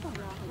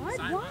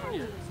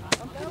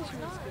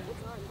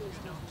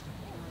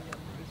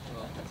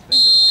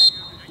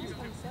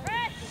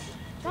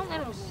 Don't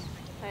let him.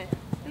 Hey.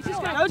 He's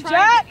just gonna go,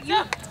 Jack.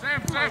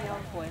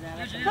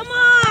 Come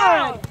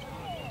on.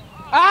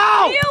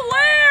 Ow! You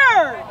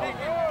weird.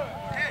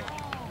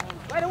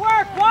 Way to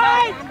work,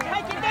 White.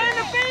 Take it down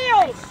the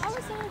field.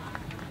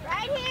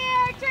 Right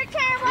here. It's your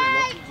turn,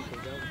 White.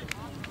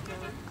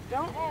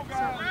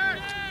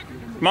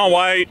 Come on,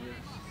 White.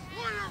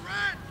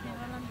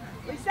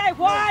 We say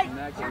White.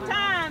 It's your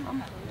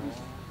time.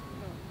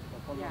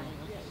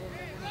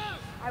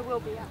 I will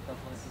be out.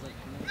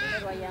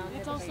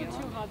 It's also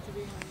too hot to be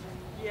hungry.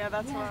 Yeah,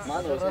 that's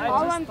why.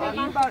 All I'm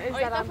thinking about is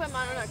that I'm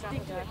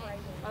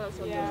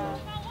Yeah.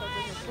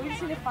 we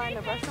just need to find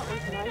a restaurant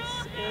with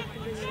nice air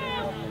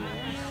conditioning.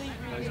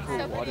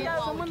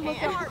 Someone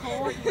look up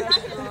cold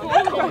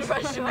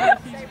restaurant.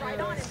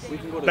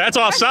 That's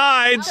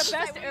offsides.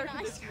 Best air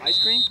Ice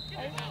cream?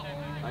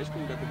 Ice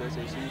cream got the best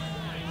AC.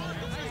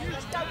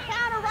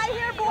 Counter right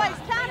here, boys.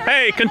 Counter.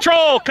 Hey,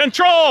 control,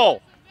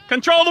 control.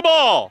 Control the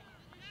ball.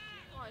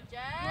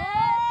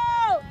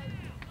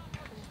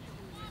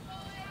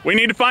 We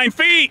need to find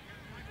feet.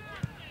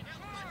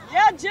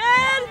 Yeah, Jen.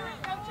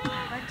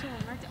 Right to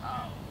him, right to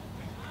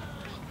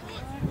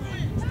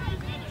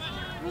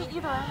Me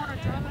either. I want to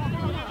drive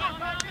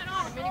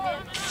it.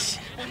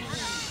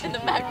 In the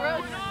back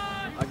road.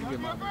 I can get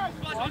my man.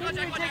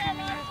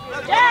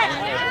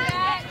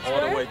 Jack. All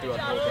the way through.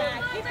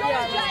 Keep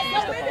going, Jack. Go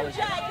with him,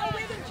 Jack. Go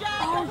with him, Jack.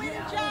 Go with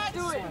him, Jack.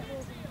 Do it.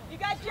 You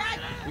got Jack.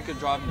 We could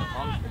drive in the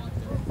pump.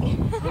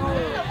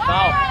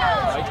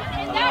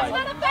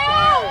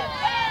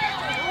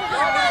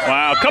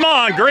 Wow, come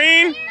on,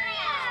 Green.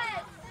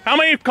 How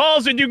many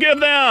calls did you give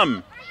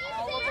them?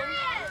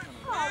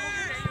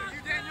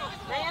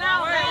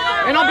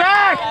 And I'm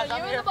back! You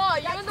in the ball.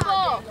 You in the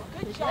ball.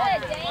 Good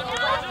job, Daniel.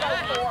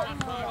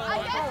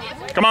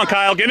 Come on,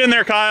 Kyle. Get in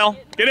there, Kyle.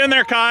 Get in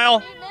there, Kyle.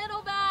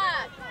 Middle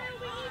back.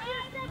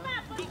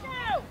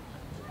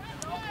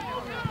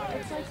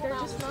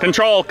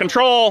 Control,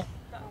 control.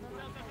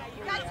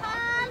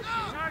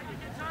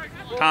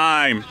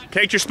 Time.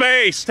 Take your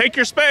space. Take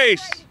your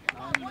space.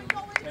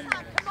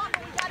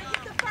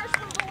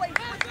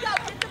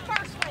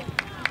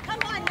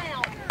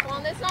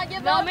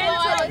 That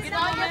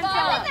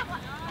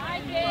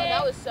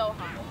was so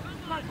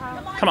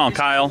hot. Come on,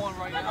 Kyle.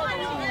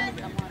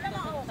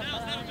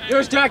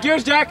 Yours, Jack.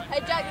 Yours, Jack.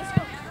 Hey, Jack, let's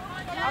go.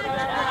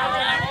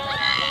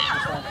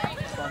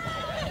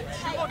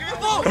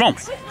 Come on.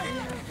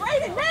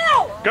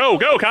 Go,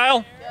 go, Kyle.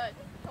 Good.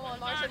 Come on,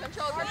 Marshall.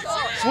 Control, control.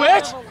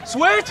 Switch.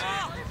 Switch. Hey,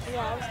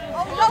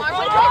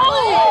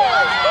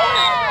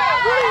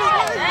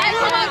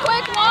 come on,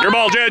 quick, one. Your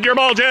ball, Jed. Your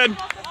ball, Jed. Leave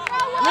it.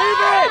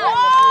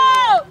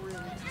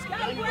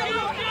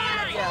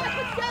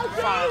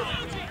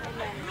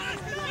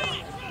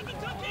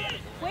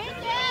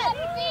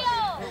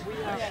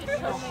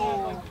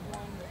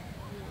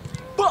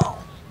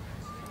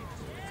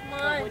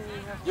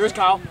 Yours,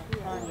 Kyle.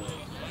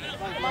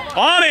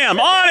 On him,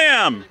 on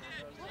him.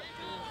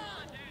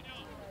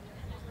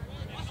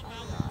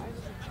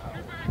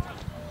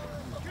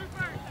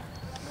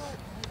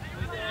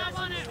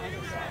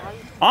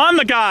 On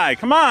the guy,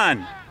 come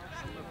on.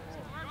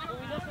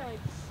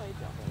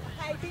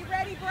 Hey, be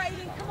ready,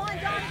 Brady. Come on,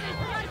 Donovan.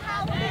 Come on,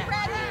 Kyle. Be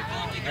ready.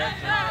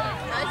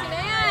 Nice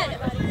man.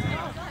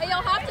 Hey,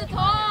 y'all have to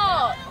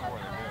talk.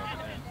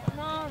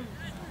 Mom.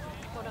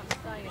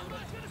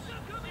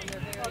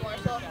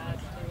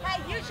 Hey,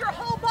 your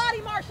whole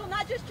body, Marshall,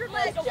 not just your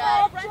leg. Okay,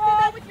 run through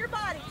that with your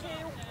body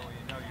too.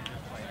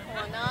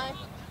 Come on, 9.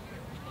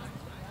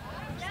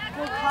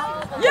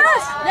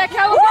 Yes! Yeah,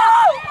 Cal.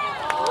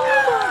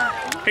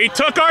 He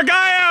took our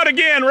guy out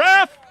again,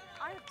 ref!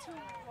 I have 2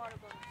 water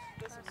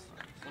bottles.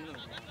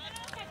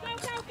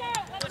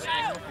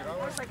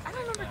 I was like, I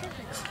don't remember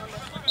taking it.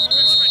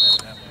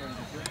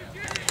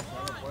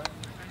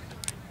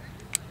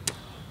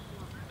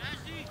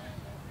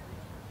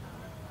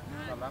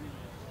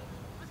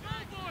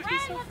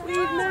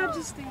 Leave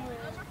Majesty.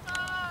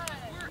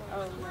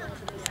 Oh, no.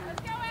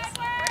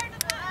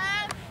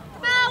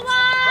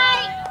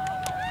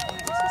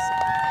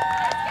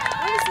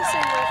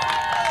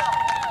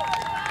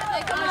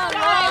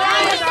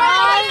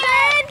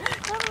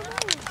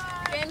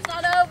 Game's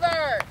not over.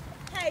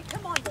 Hey,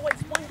 come on,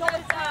 boys. One goal at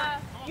a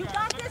time. You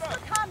got this one,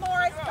 Kai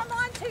Morris. Come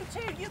on,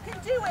 2-2. You can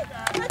do it.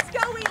 Let's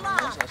go, Eli.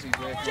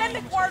 Jen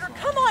McWhorter,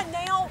 come on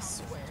now.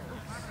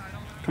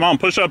 Come on,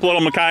 push up,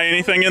 little Mackay.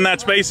 Anything in that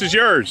space is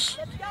yours.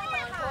 Let's go, Boys,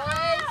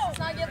 Mackay. let's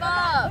not give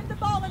up. Put the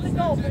ball in the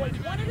goal, boys.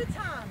 One at a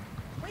time.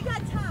 We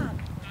got time.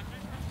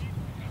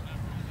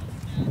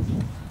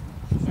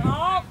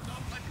 Stop.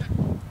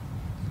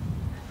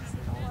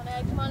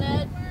 Come on,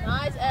 Ed.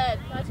 Nice, Ed.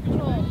 Nice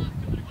control.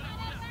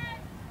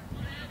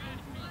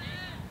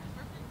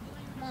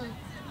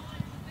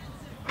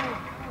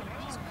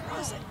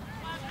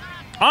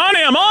 On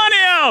him, on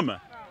him!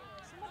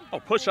 Oh,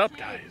 push up,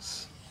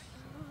 guys.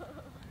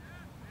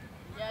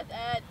 Yes,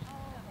 Ed.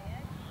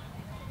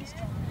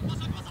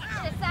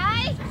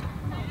 Decide.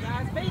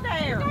 Guys, be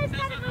there. You guys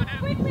gotta move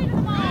quickly to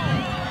the ball.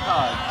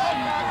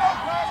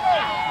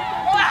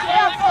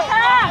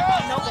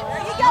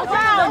 There you go,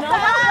 Brown.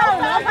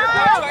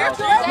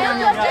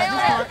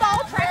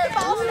 Track the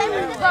ball, stay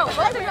with the ball.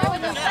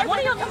 One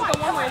of you come on.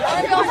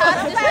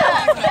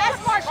 That's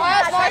Marshall.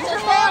 Watch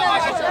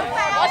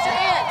your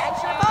hand.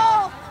 Extra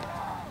ball.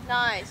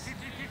 Nice.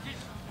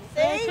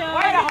 See? Way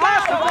to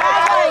hustle,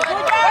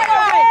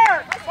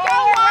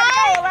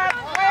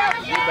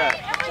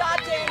 Good job,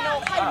 Daniel.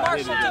 Hey,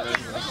 Marshall,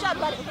 push up,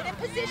 buddy. Get in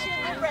position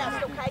and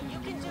rest, okay? You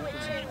can do it,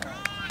 too.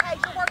 Hey,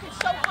 you're working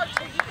so hard,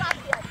 too. You got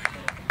this.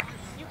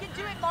 You can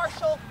do it,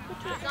 Marshall.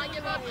 Let's not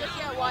give up just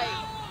yet, White.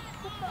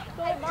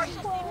 Hey, Marshall,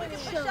 see if we can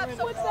push up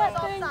so What's that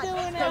thing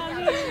doing out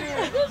here?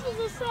 This is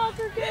a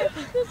soccer game.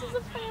 This is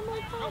a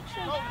family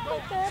function.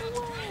 Put that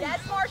away.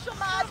 That's Marshall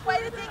Mize. Way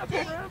to dig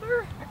deep.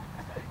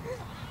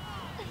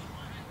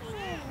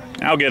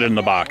 Now get it in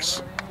the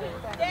box.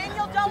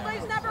 Daniel, don't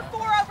lose number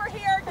 4 over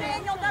here.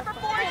 Daniel, number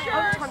 4 is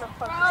yours.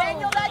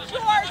 Daniel, that's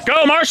yours.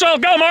 Go, Marshall!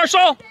 Go,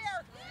 Marshall!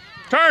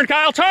 Turn,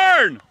 Kyle,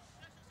 turn!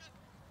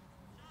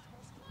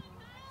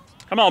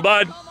 Come on,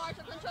 bud. Come on,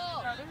 Marshall,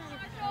 control.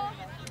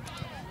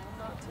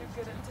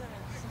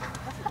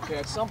 Okay,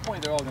 at some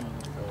point they're all going to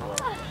go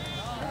up.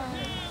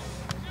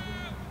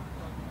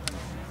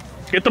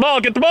 Get the ball,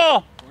 get the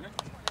ball!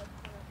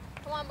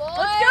 Come on, boys.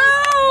 Let's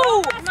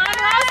go! Come on,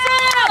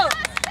 Russell!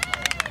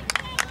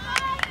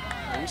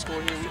 When we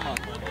score here, we might.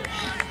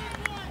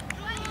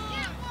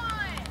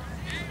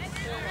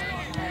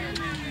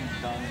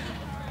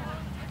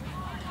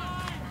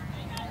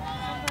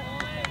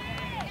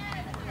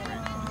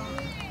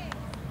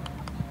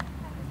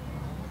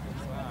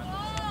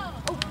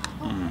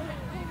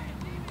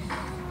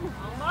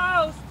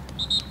 Almost.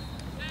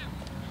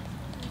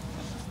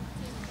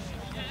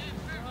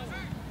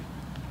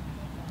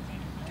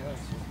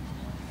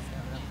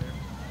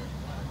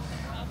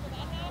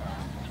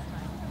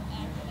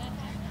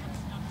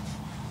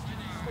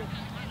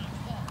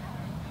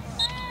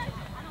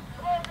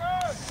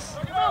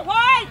 Come on,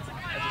 White!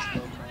 I just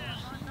love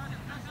names.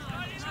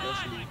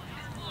 Especially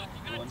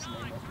the ones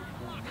named after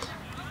queens.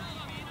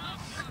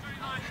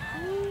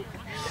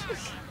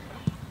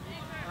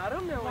 I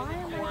don't know why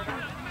am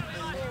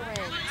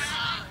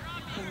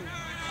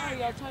Oh,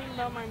 y'all talking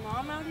about my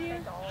mom out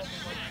here?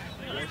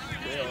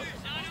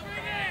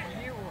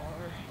 You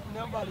are.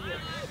 Nobody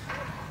else.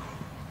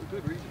 For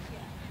good reason.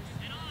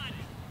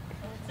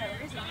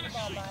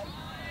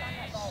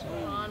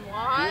 Come on,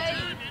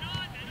 White.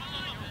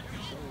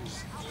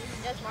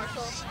 Yes,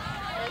 Marshall.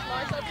 Yes,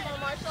 Marshall. Come on,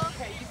 Marshall.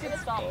 Okay, you can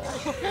stop.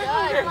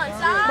 Yeah, come on,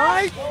 side.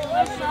 Mike!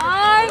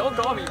 Side! Don't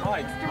call me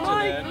Mike.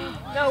 Mike!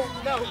 No,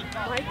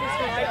 Mike is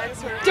my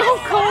answer.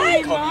 Don't call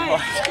me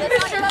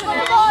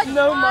Mike!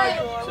 No,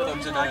 Michael. Shut up,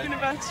 Janae. Talking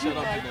about you, Shut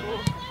up, Michael.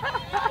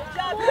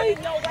 Janae. I'm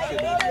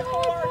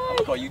going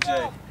to call you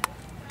Jay.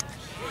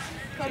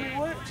 Call me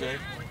what? Jay?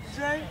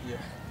 Jay? Yeah.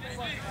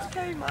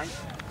 Okay, Mike.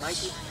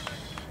 Mikey.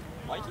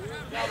 Mikey?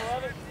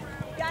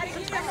 Gotta get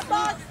in the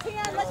box,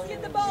 10. Let's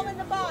get the ball in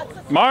the box.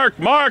 Mark!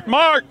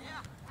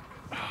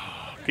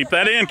 Keep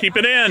that in, keep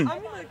it in.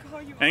 I'm gonna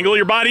call you Angle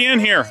your body in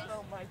here.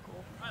 No,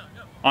 Michael.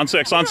 On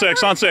 6,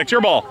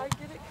 your ball. I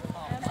get it.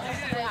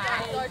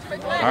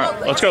 All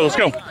right, let's go.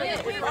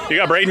 You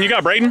got Braden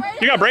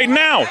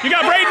now. All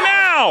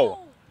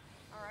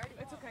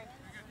It's okay.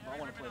 I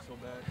want to play so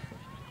bad.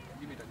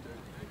 Give me that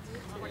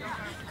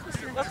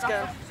jersey. Let's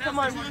go. Come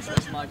on.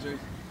 That's my jersey.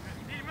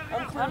 I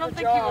don't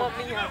think you want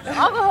me out.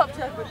 I'll go up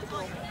top with the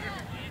goal.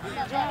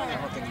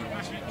 don't think he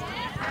wants you.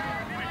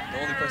 The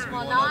only person we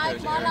want out there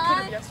is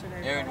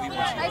Aaron. Aaron, we want you.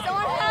 Hey,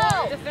 someone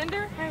help!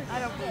 Defender? I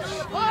don't believe it.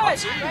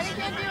 Push! Ready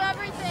can do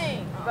everything.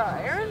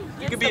 Aaron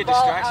You could gets be the a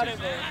ball distraction. out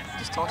of it.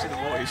 Just talk to the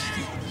boys.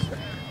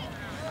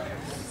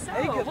 So,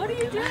 what are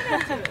you doing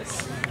after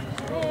this?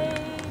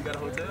 You got a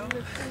hotel?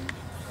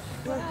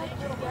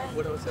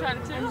 What hotel?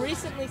 I'm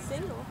recently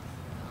single.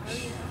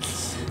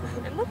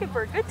 And looking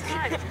for a good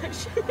time.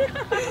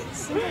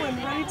 Single and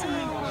ready to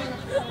mingle.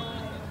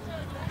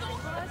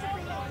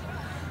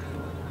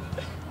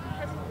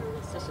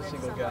 Just a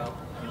single gal.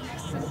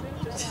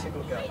 Just a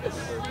single gal.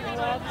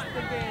 Loves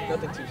the game.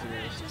 Nothing too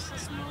serious. Just a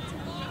small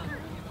town.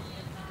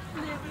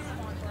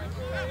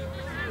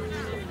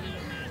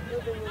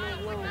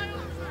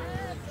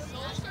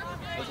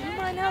 Do you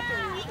mind helping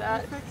me with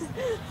that?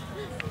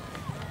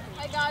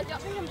 Hey guys, y'all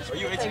think I'm just Are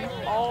you 18?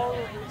 All of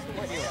You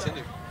might be on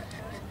Tinder.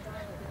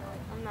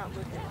 I'm not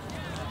looking.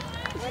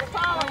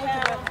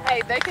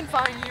 Hey, they can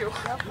find you.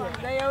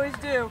 They always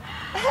do.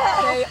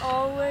 They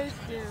always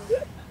do.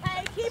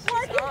 Hey, keep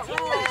working,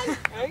 Tim.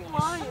 I ain't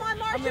lying. Come on,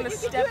 Marshall, I'm gonna you can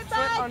step do it, foot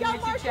bud. on Go,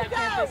 UG Marshall, Chat go.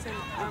 campus and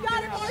I'm You got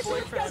gonna it, have a Marshall,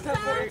 boyfriend. let's go,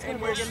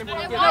 And we're gonna Hey,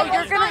 get wait,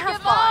 you're gonna have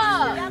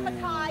fun. Yeah,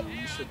 Makai.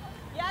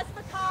 Yes,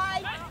 Makai.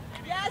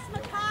 Yes,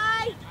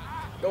 Makai.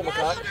 Go, Yes,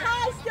 Makai.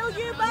 Makai. Still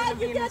you, bud.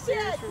 You get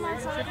this.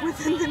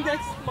 Within the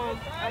next month.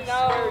 I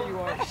know you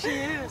are. She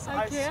is.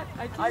 I can't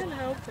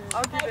help it.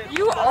 I'll give it.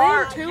 You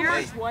are too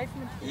much wife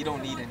material. You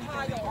don't need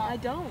anybody. I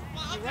don't.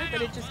 You're right,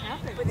 but it just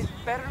happens. But it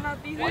better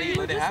not be Why do you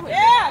let it happen?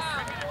 Yes.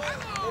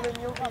 And then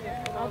you'll be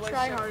I'll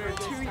try harder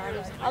this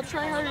time. I'll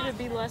try harder to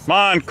be less. Come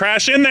on,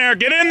 crash in there.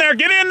 Get in there.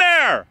 Get in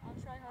there. I'll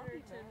try harder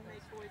to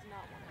make boys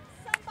not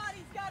want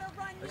Somebody's got to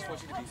run I just you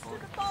want you to be close fun. to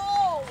the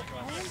ball.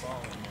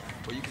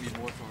 But you can be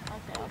more fun.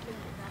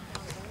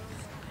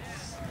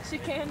 She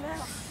can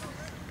now.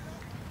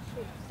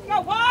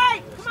 Go,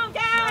 White. Come on,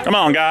 guys. Come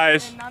on,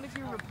 guys. And not if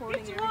you're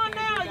reporting Get you on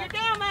everything. now. You're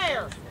down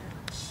there.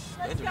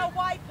 Let's go,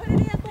 White. Put it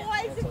in,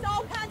 boys. It's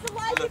all kinds of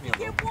life if you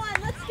get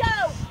one. Let's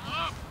go.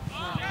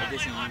 I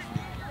guess he used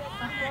me.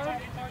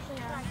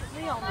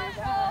 We all knew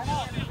that.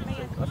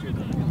 I feel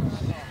good.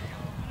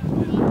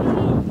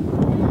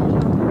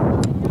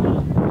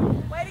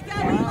 Way to go,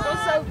 Eli.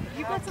 Also,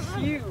 you got some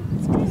cute.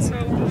 So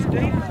this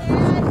data.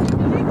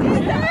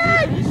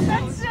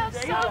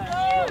 That's so I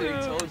already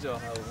cute. told y'all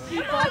how it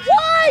went. Come on,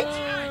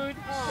 White.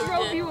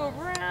 Drove you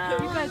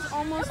around. You guys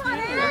almost Come on,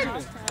 made Ed.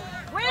 it.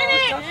 Win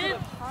it.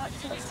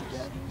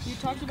 You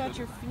talked about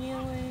your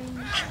feelings.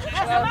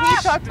 Well, he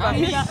talked about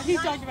he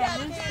talked about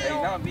his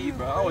Hey, not me,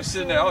 bro. I was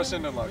sitting there like, Hey,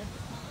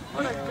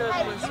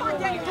 you were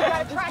down. You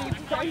got to track it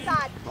to the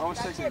side. I was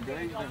texting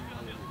Dave.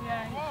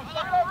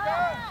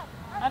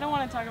 I don't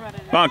want to talk about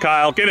it. Come on,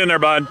 Kyle. Get in there,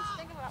 bud.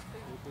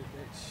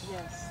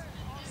 Yes.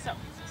 So,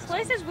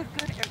 places with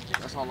good air.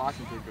 That's all I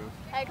can think of.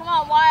 Hey, come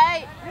on,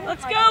 White.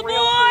 Let's go, boys!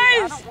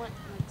 I don't want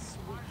like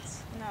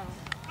sweets. No.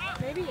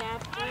 Maybe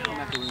after.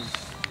 Macaroons.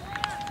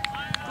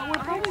 But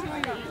we're probably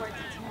going to eat like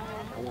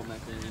I want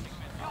macaroons.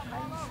 I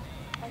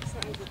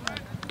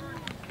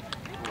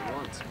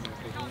want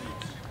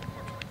macaroons.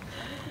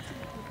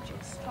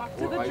 talk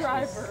to Or the ice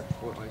driver.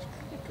 cream. Or ice cream.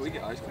 Can we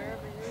get ice cream?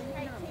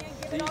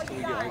 Please, can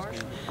we get ice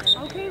cream?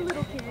 Okay,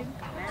 little kid.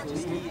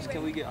 Please,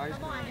 can we get ice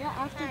cream? Yeah,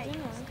 after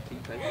dinner. Can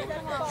you pay for it?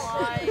 Come on,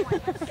 White.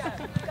 Let's go.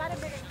 Got a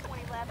minute and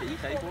 20 left. Can you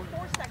pay for it?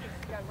 4 seconds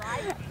to go,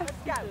 right?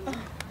 Let's go.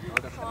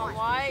 Come on,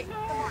 White.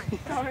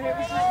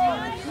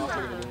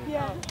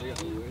 Yeah.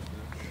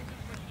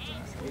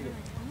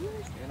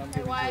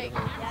 Hey, White.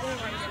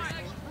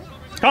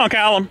 Come on,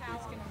 Callum.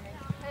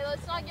 Hey,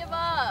 let's not give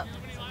up.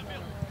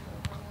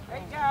 There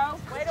you go.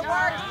 Way to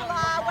work,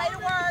 Eli. Way to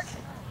work.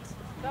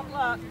 Good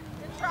luck.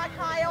 Good try,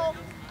 Kyle.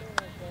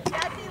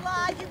 That's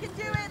Eli. You can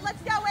do it.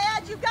 Let's go,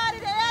 Ed. You got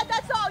it, Ed.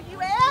 That's all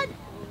you, Ed.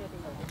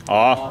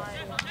 Aw.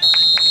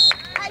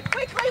 Hey,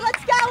 quickly.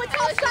 Let's go. It's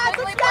offsides.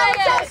 Let's go.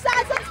 It's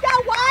offsides. Let's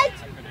go, White.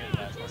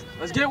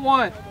 Let's get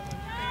one.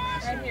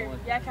 Right here.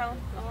 Yeah, Callum.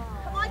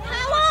 Come on,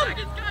 Callum.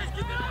 Get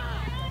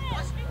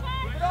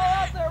it all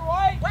out there,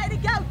 White. Way to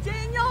go,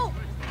 Daniel.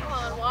 Come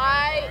on,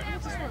 White. I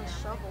just want a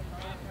shovel.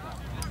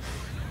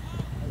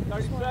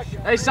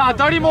 Hey, son,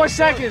 30 more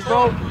seconds,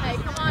 bro. Hey,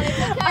 come on. It's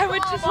okay. I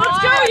would Come just on, let's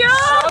go, White. yo!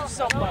 Shove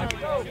somebody.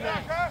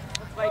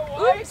 Like,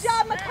 Good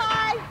job,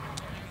 Makai.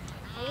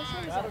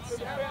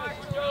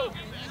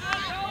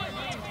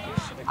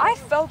 I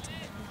felt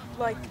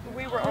like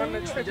we were on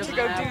a trip to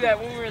go do that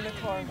when we were in the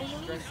car.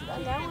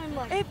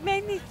 It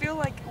made me feel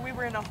like we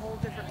were in a whole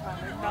different time.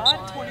 Like,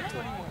 not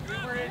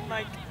 2021. We were in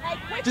like.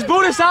 Just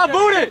boot it, son,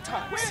 boot it.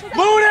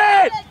 Boot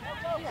it.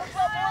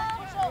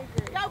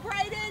 Go,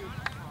 Brayden.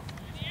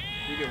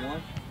 You get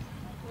one?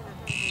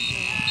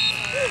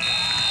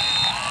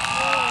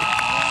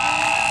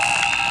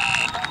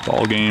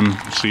 Ball game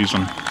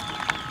season.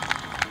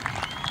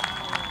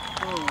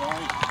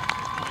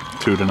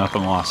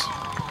 2-0 loss.